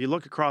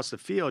look across the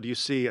field, you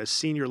see a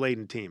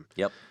senior-laden team.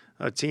 Yep.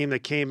 A team that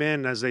came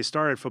in as they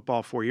started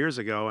football 4 years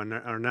ago and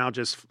are now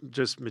just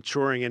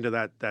maturing into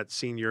that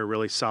senior,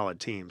 really solid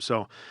team.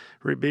 So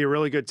it'd be a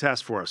really good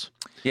test for us.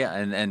 Yeah,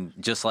 and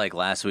just like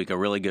last week, a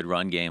really good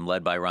run game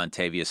led by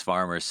Rontavius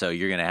Farmer. So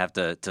you're going to have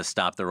to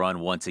stop the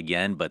run once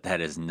again, but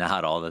that is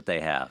not all that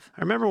they have.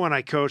 I remember when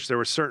I coached, there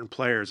were certain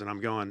players, and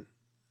I'm going,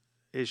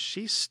 is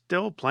she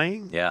still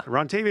playing? Yeah.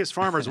 Rontavius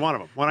Farmer is one of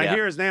them. When I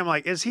hear his name, I'm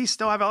like, is he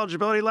still have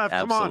eligibility left?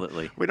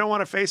 Absolutely. Come on. We don't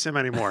want to face him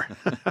anymore.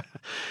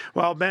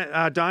 Well,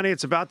 Donnie,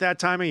 it's about that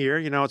time of year.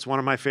 It's one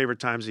of my favorite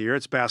times of year.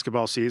 It's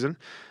basketball season.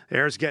 The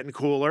air's getting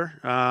cooler.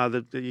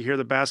 You hear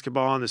the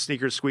basketball and the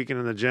sneakers squeaking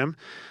in the gym.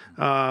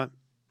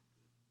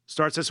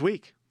 Starts this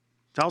week.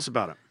 Tell us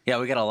about it. Yeah,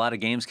 we got a lot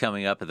of games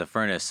coming up at the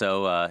Furnace.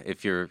 So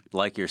if you're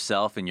like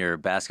yourself and you're a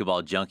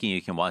basketball junkie,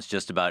 you can watch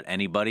just about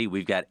anybody.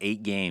 We've got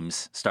 8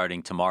 games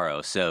starting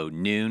tomorrow. So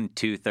noon,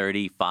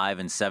 2:30, 5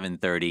 and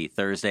 7:30,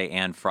 Thursday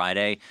and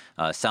Friday.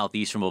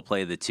 Southeastern will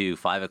play the 2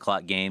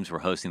 5:00 games. We're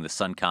hosting the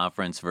Sun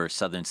Conference versus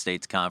Southern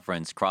States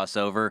Conference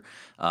crossover.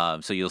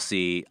 So you'll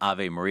see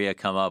Ave Maria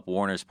come up.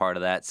 Warner's part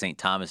of that. St.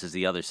 Thomas is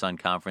the other Sun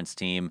Conference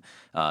team.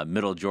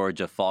 Middle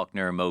Georgia,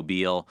 Faulkner,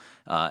 Mobile,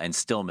 and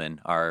Stillman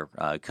are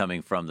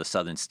coming from the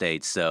Southern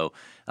States. So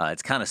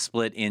it's kind of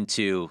split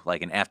into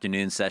like an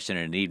afternoon session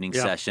and an evening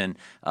session.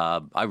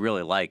 I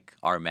really like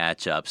our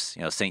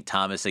matchups. St.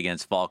 Thomas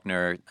against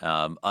Faulkner,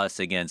 us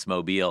against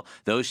Mobile.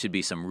 Those should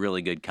be some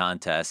really good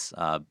contests.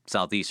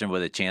 Southeastern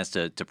with a chance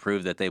to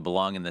prove that they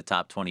belong in the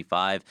top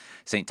 25.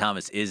 St.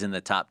 Thomas is in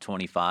the top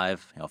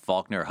 25.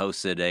 Faulkner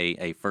hosted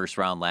a first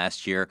round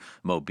last year.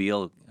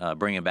 Mobile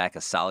bringing back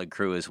a solid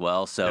crew as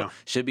well. So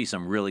should be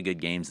some really good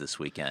games this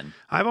weekend.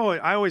 I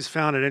always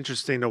found it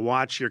interesting to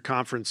watch your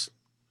conference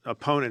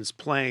opponents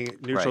playing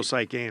neutral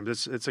site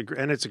games. It's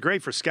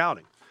great for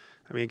scouting.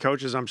 I mean,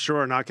 coaches, I'm sure,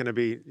 are not going to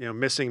be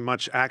missing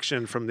much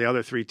action from the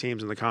other 3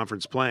 teams in the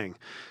conference playing.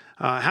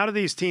 How do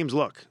these teams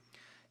look?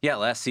 Yeah,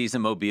 last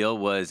season Mobile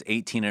was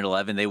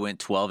 18-11. They went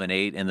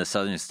 12-8 in the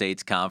Southern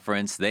States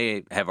Conference.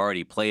 They have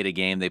already played a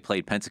game. They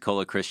played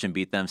Pensacola Christian,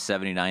 beat them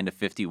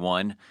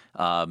 79-51.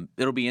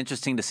 It'll be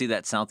interesting to see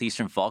that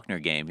Southeastern Faulkner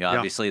game.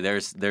 Obviously,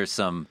 there's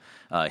some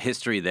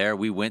history there.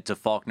 We went to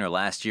Faulkner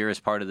last year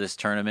as part of this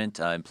tournament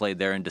and played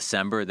there in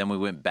December. Then we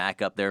went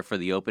back up there for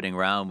the opening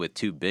round with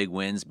 2 big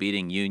wins,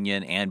 beating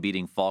Union and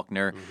beating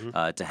Faulkner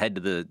to head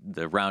to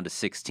the round of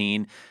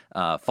 16.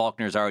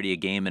 Faulkner's already a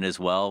game in as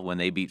well when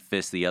they beat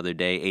Fisk the other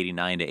day,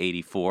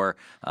 89-84.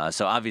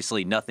 So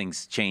obviously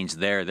nothing's changed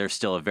there. They're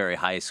still a very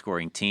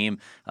high-scoring team.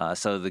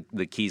 So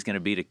the key is going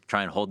to be to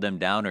try and hold them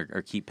down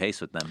or keep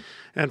pace with them.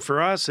 And for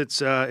us, it's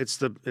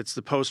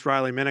the post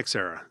Riley Minix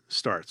era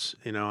starts.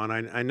 And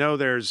I know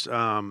there's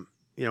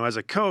as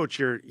a coach,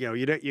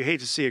 you hate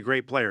to see a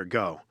great player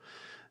go,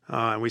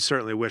 and we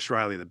certainly wish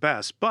Riley the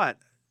best. But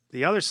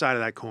the other side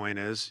of that coin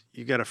is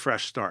you get a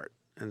fresh start.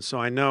 And so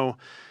I know,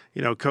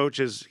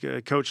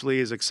 Coach Lee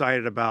is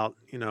excited about,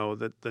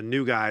 the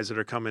new guys that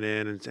are coming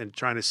in and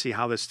trying to see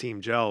how this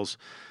team gels.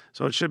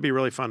 So it should be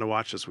really fun to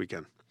watch this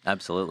weekend.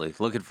 Absolutely.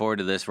 Looking forward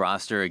to this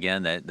roster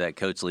again that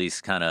Coach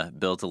Lee's kind of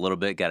built a little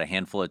bit, got a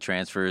handful of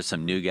transfers,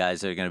 some new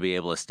guys that are going to be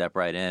able to step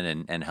right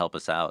in and help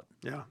us out.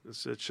 Yeah,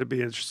 it should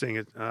be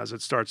interesting as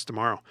it starts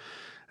tomorrow.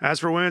 As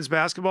for women's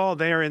basketball,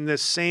 they are in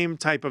this same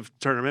type of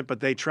tournament, but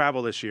they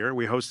travel this year.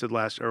 We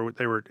hosted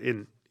they were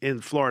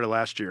in Florida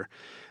last year.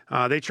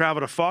 They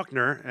travel to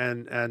Faulkner,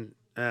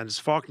 and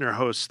Faulkner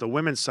hosts the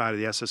women's side of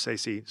the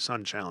SSAC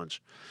Sun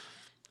Challenge.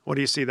 What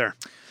do you see there?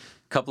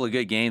 Couple of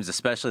good games,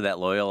 especially that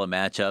Loyola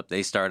matchup.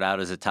 They start out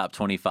as a top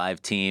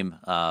 25 team.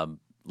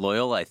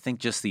 Loyola, I think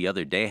just the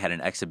other day, had an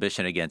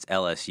exhibition against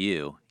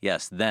LSU.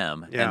 Yes,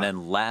 them. Yeah. And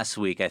then last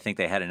week, I think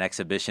they had an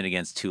exhibition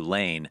against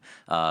Tulane.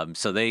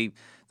 So they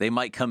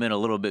might come in a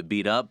little bit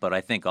beat up, but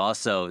I think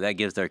also that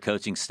gives their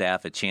coaching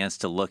staff a chance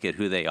to look at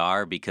who they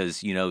are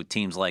because,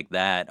 teams like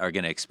that are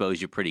going to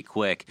expose you pretty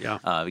quick.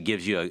 Yeah. It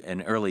gives you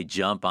an early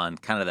jump on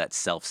kind of that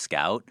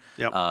self-scout,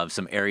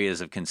 some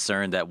areas of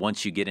concern that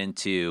once you get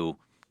into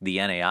the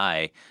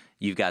NAI,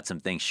 you've got some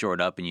things shored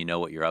up and you know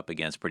what you're up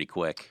against pretty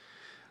quick.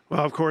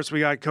 Well, of course, we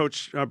got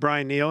Coach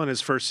Brian Neal in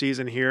his first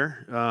season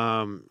here.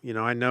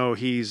 I know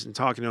he's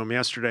talking to him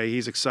yesterday.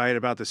 He's excited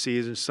about the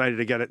season, excited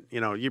to get it.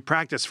 You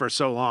practice for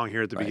so long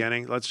here at the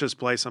beginning. Let's just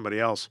play somebody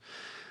else.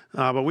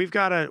 But we've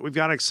got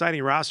an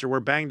exciting roster.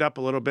 We're banged up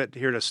a little bit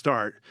here to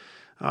start.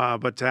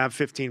 But to have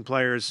 15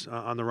 players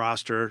on the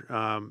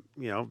roster,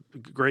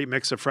 great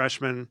mix of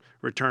freshmen,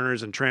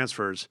 returners, and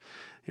transfers.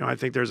 I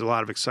think there's a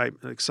lot of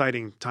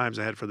exciting times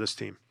ahead for this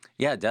team.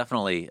 Yeah,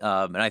 definitely.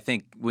 And I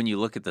think when you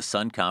look at the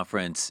Sun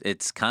Conference,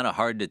 it's kind of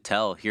hard to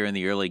tell here in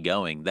the early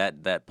going.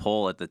 That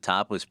poll at the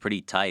top was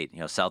pretty tight.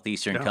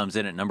 Southeastern comes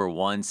in at number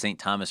 1, St.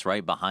 Thomas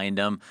right behind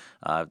them.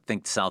 I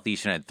think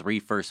Southeastern had 3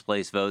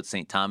 first-place votes,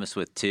 St. Thomas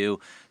with 2.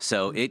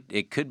 So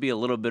it could be a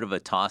little bit of a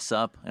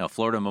toss-up.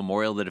 Florida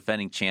Memorial, the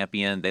defending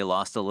champion, they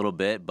lost a little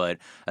bit. But,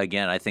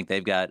 again, I think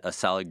they've got a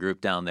solid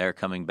group down there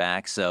coming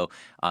back. So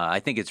I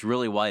think it's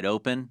really wide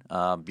open.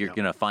 You're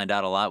going to find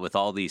out a lot with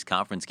all these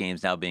conference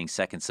games now being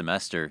second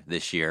semester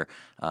this year.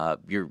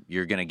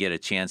 You're going to get a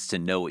chance to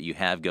know what you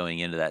have going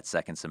into that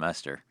second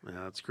semester.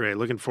 Yeah, that's great.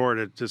 Looking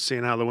forward to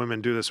seeing how the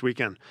women do this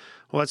weekend.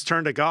 Well, let's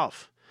turn to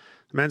golf.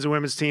 The men's and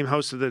women's team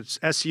hosted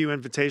the SU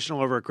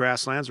Invitational over at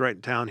Grasslands right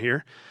in town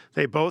here.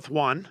 They both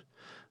won.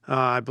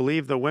 I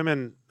believe the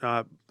women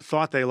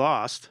thought they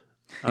lost.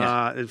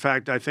 In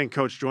fact, I think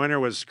Coach Joyner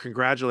was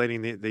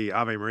congratulating the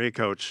Ave Maria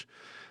coach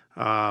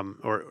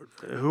or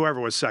whoever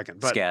was second.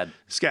 But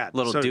Scad.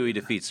 Little Dewey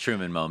defeats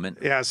Truman moment.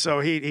 Yeah, so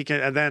he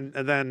can,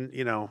 and then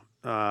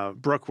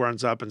Brooke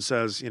runs up and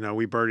says,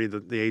 we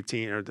birdied the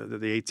 18th or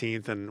the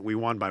 18th, and we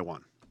won by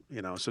 1.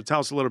 So tell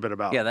us a little bit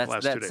about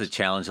that's the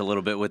challenge a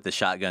little bit with the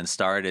shotgun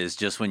start is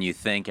just when you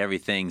think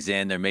everything's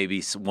in, there may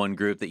be one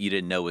group that you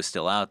didn't know was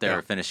still out there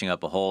or finishing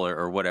up a hole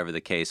or whatever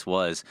the case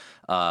was.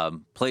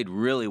 Played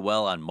really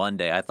well on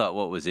Monday. I thought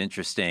what was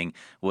interesting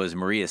was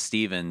Maria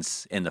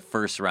Stevens in the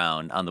first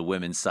round on the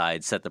women's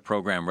side set the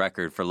program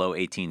record for low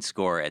 18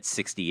 score at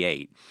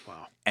 68. Wow.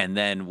 And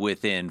then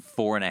within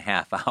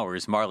 4.5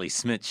 hours, Marley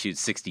Smith shoots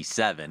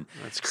 67.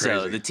 That's crazy.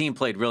 So the team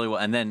played really well.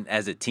 And then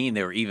as a team,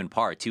 they were even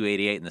par,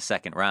 288 in the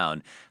second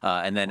round,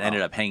 and then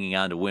ended up hanging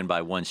on to win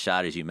by 1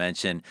 shot, as you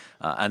mentioned.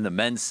 On the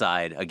men's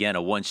side, again,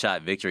 a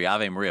 1-shot victory.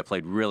 Ave Maria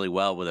played really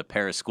well with a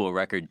pair of school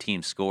record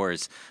team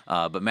scores,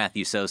 but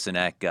Matthew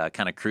Sosanek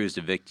kind of cruised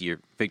a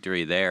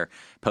victory there,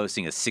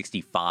 posting a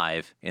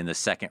 65 in the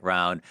second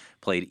round,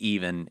 played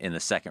even in the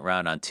second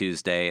round on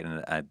Tuesday,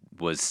 and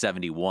was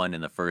 71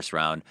 in the first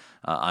round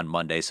on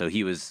Monday. So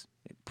he was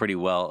pretty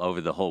well over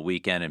the whole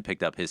weekend and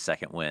picked up his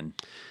second win.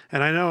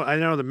 And I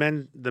know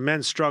the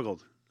men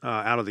struggled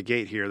out of the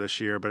gate here this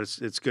year, but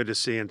it's good to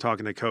see, and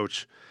talking to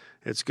Coach,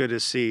 it's good to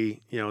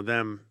see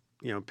them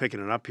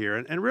picking it up here.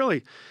 And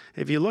really,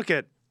 if you look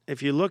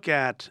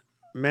at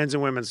men's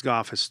and women's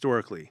golf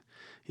historically,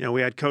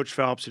 we had Coach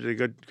Phelps who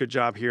did a good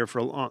job here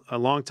for a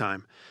long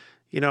time,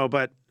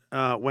 but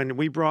when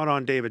we brought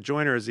on David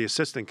Joyner as the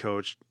assistant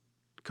coach,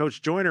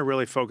 Coach Joyner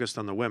really focused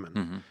on the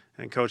women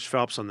and Coach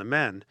Phelps on the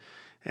men.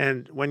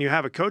 And when you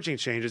have a coaching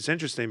change, it's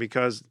interesting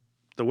because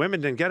the women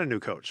didn't get a new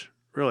coach.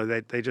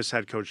 Really, they just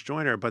had Coach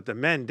Joyner, but the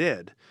men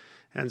did.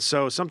 And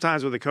so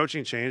sometimes with a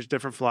coaching change,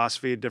 different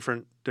philosophy,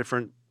 different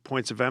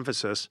points of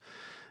emphasis,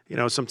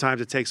 sometimes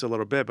it takes a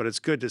little bit, but it's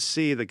good to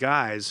see the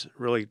guys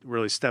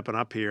really stepping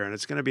up here, and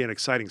it's going to be an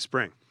exciting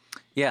spring.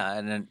 Yeah,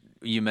 and then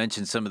you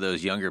mentioned some of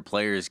those younger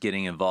players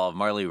getting involved.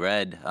 Marley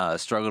Red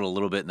struggled a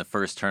little bit in the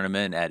first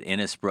tournament at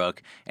Innisbrook,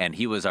 and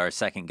he was our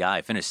second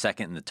guy, finished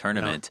second in the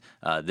tournament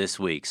this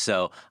week.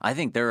 So I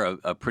think they're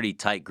a pretty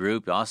tight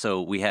group.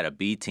 Also, we had a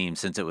B team.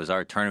 Since it was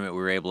our tournament, we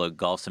were able to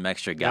golf some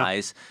extra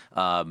guys.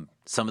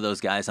 Some of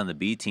those guys on the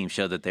B team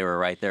showed that they were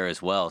right there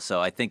as well. So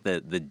I think the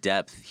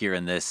depth here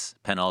in this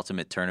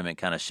penultimate tournament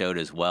kind of showed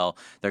as well.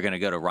 They're going to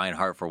go to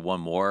Reinhardt for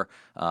one more.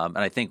 And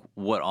I think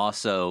what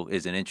also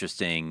is an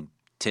interesting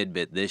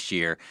tidbit this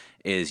year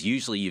is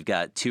usually you've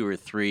got 2 or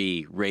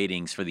 3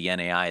 ratings for the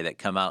NAI that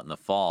come out in the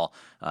fall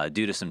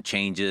due to some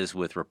changes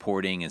with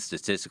reporting and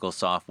statistical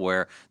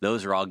software.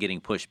 Those are all getting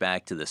pushed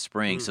back to the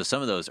spring. So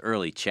some of those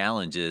early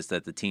challenges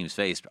that the teams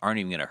face aren't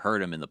even going to hurt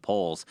them in the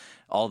polls.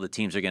 All the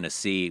teams are going to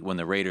see when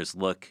the raters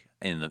look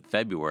in the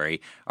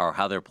February are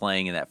how they're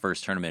playing in that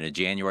first tournament in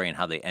January and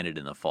how they ended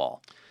in the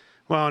fall.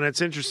 Well, and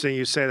it's interesting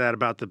you say that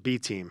about the B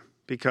team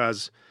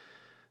because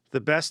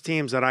the best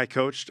teams that I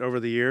coached over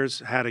the years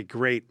had a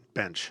great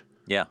bench.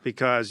 Yeah.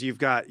 Because you've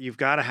got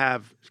to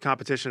have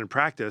competition and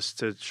practice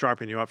to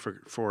sharpen you up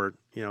for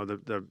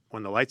the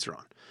when the lights are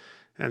on.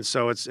 And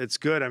so it's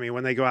good. I mean,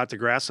 when they go out to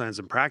grasslands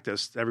and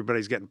practice,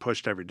 everybody's getting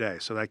pushed every day.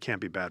 So that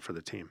can't be bad for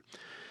the team.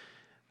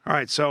 All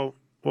right, so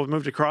we'll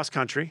move to cross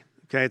country.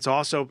 Okay, it's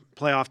also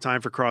playoff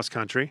time for cross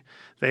country.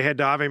 They head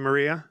to Ave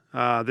Maria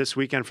this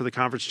weekend for the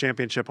conference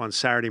championship on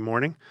Saturday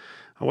morning.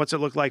 What's it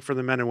look like for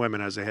the men and women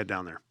as they head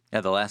down there?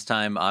 Yeah, the last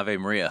time Ave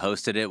Maria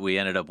hosted it, we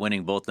ended up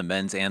winning both the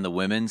men's and the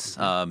women's.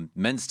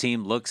 Men's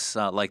team looks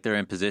like they're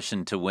in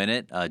position to win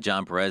it.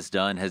 John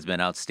Perez-Dunn has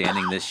been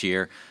outstanding this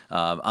year.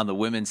 On the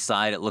women's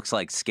side, it looks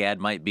like SCAD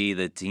might be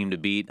the team to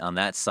beat on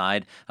that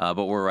side,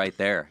 but we're right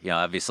there.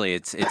 Obviously,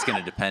 it's going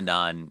to depend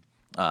on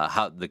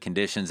how the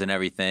conditions and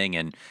everything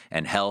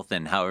and health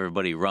and how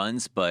everybody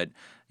runs, but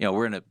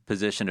we're in a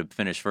position to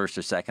finish first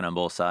or second on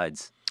both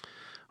sides.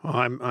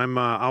 Well,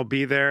 I'll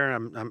be there.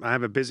 I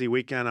have a busy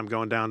weekend. I'm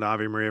going down to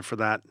Ave Maria for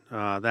that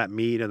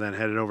meet, and then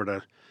headed over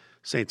to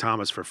St.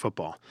 Thomas for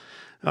football.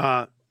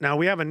 Now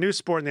we have a new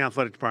sport in the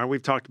athletic department.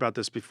 We've talked about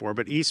this before,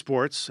 but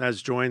esports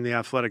has joined the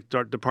athletic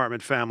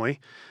department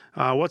family.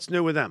 What's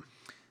new with them?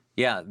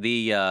 Yeah,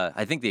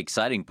 I think the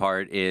exciting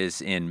part is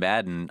in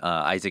Madden.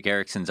 Isaac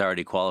Erickson's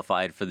already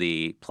qualified for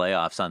the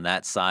playoffs on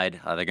that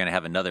side. They're going to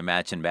have another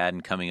match in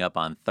Madden coming up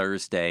on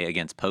Thursday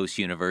against Post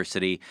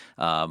University.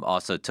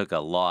 Also took a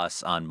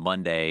loss on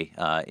Monday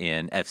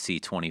in FC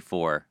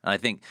 24. And I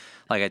think,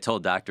 like I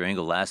told Dr.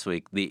 Engel last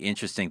week, the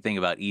interesting thing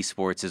about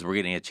esports is we're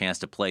getting a chance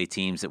to play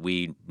teams that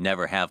we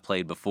never have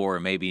played before or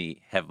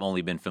maybe have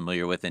only been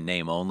familiar with in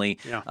name only.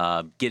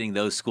 Yeah. Getting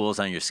those schools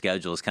on your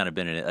schedule has kind of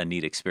been a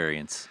neat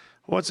experience.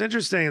 What's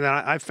interesting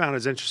that I found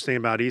is interesting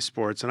about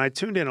esports, and I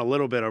tuned in a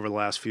little bit over the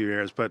last few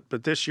years, but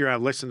this year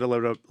I've listened a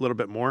little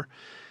bit more.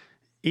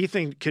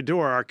 Ethan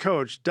Kador, our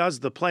coach,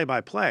 does the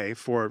play-by-play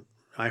for.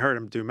 I heard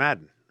him do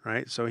Madden,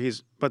 right? So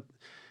but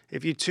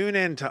if you tune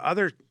in to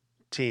other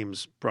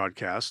teams'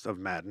 broadcast of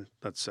Madden,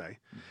 let's say,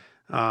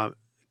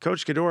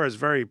 Coach Kador is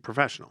very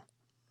professional.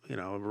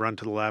 Run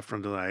to the left,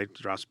 run to the right,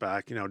 drops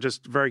back,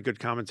 just very good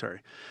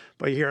commentary.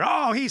 But you hear,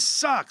 oh, he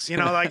sucks,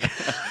 like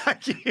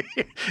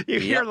you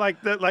hear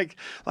like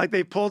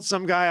they pulled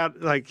some guy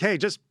out, like, hey,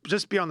 just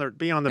be on the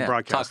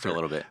broadcast. Talk for a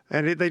little bit.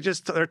 And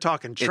they're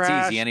talking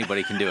trash. It's easy,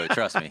 anybody can do it,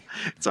 trust me.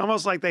 It's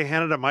almost like they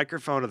handed a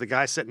microphone to the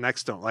guy sitting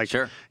next to him. Like,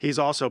 sure. He's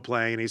also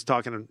playing and he's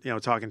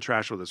talking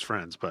trash with his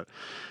friends. But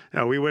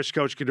we wish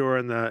Coach Kador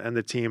and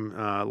the team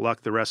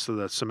luck the rest of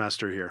the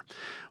semester here.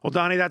 Well,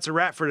 Donnie, that's a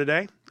wrap for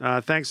today.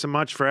 Thanks so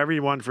much for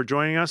everyone for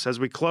joining us. As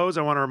we close,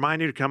 I want to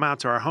remind you to come out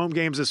to our home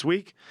games this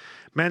week.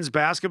 Men's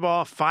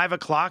basketball, 5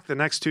 o'clock the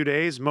next 2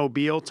 days.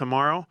 Mobile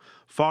tomorrow,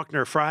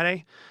 Faulkner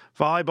Friday.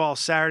 Volleyball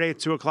Saturday,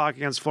 2 o'clock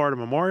against Florida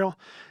Memorial.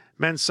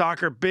 Men's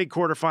soccer, big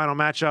quarterfinal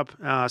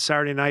matchup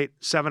Saturday night,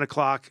 7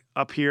 o'clock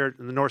up here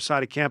in the north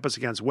side of campus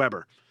against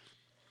Weber.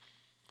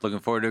 Looking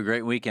forward to a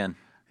great weekend.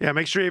 Yeah,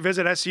 make sure you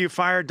visit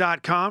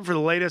SUFire.com for the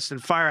latest in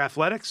fire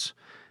athletics.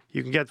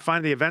 You can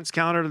find the events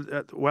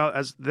calendar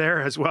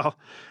as well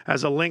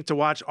as a link to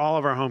watch all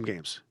of our home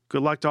games.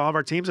 Good luck to all of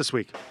our teams this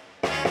week.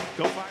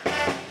 Go Fire!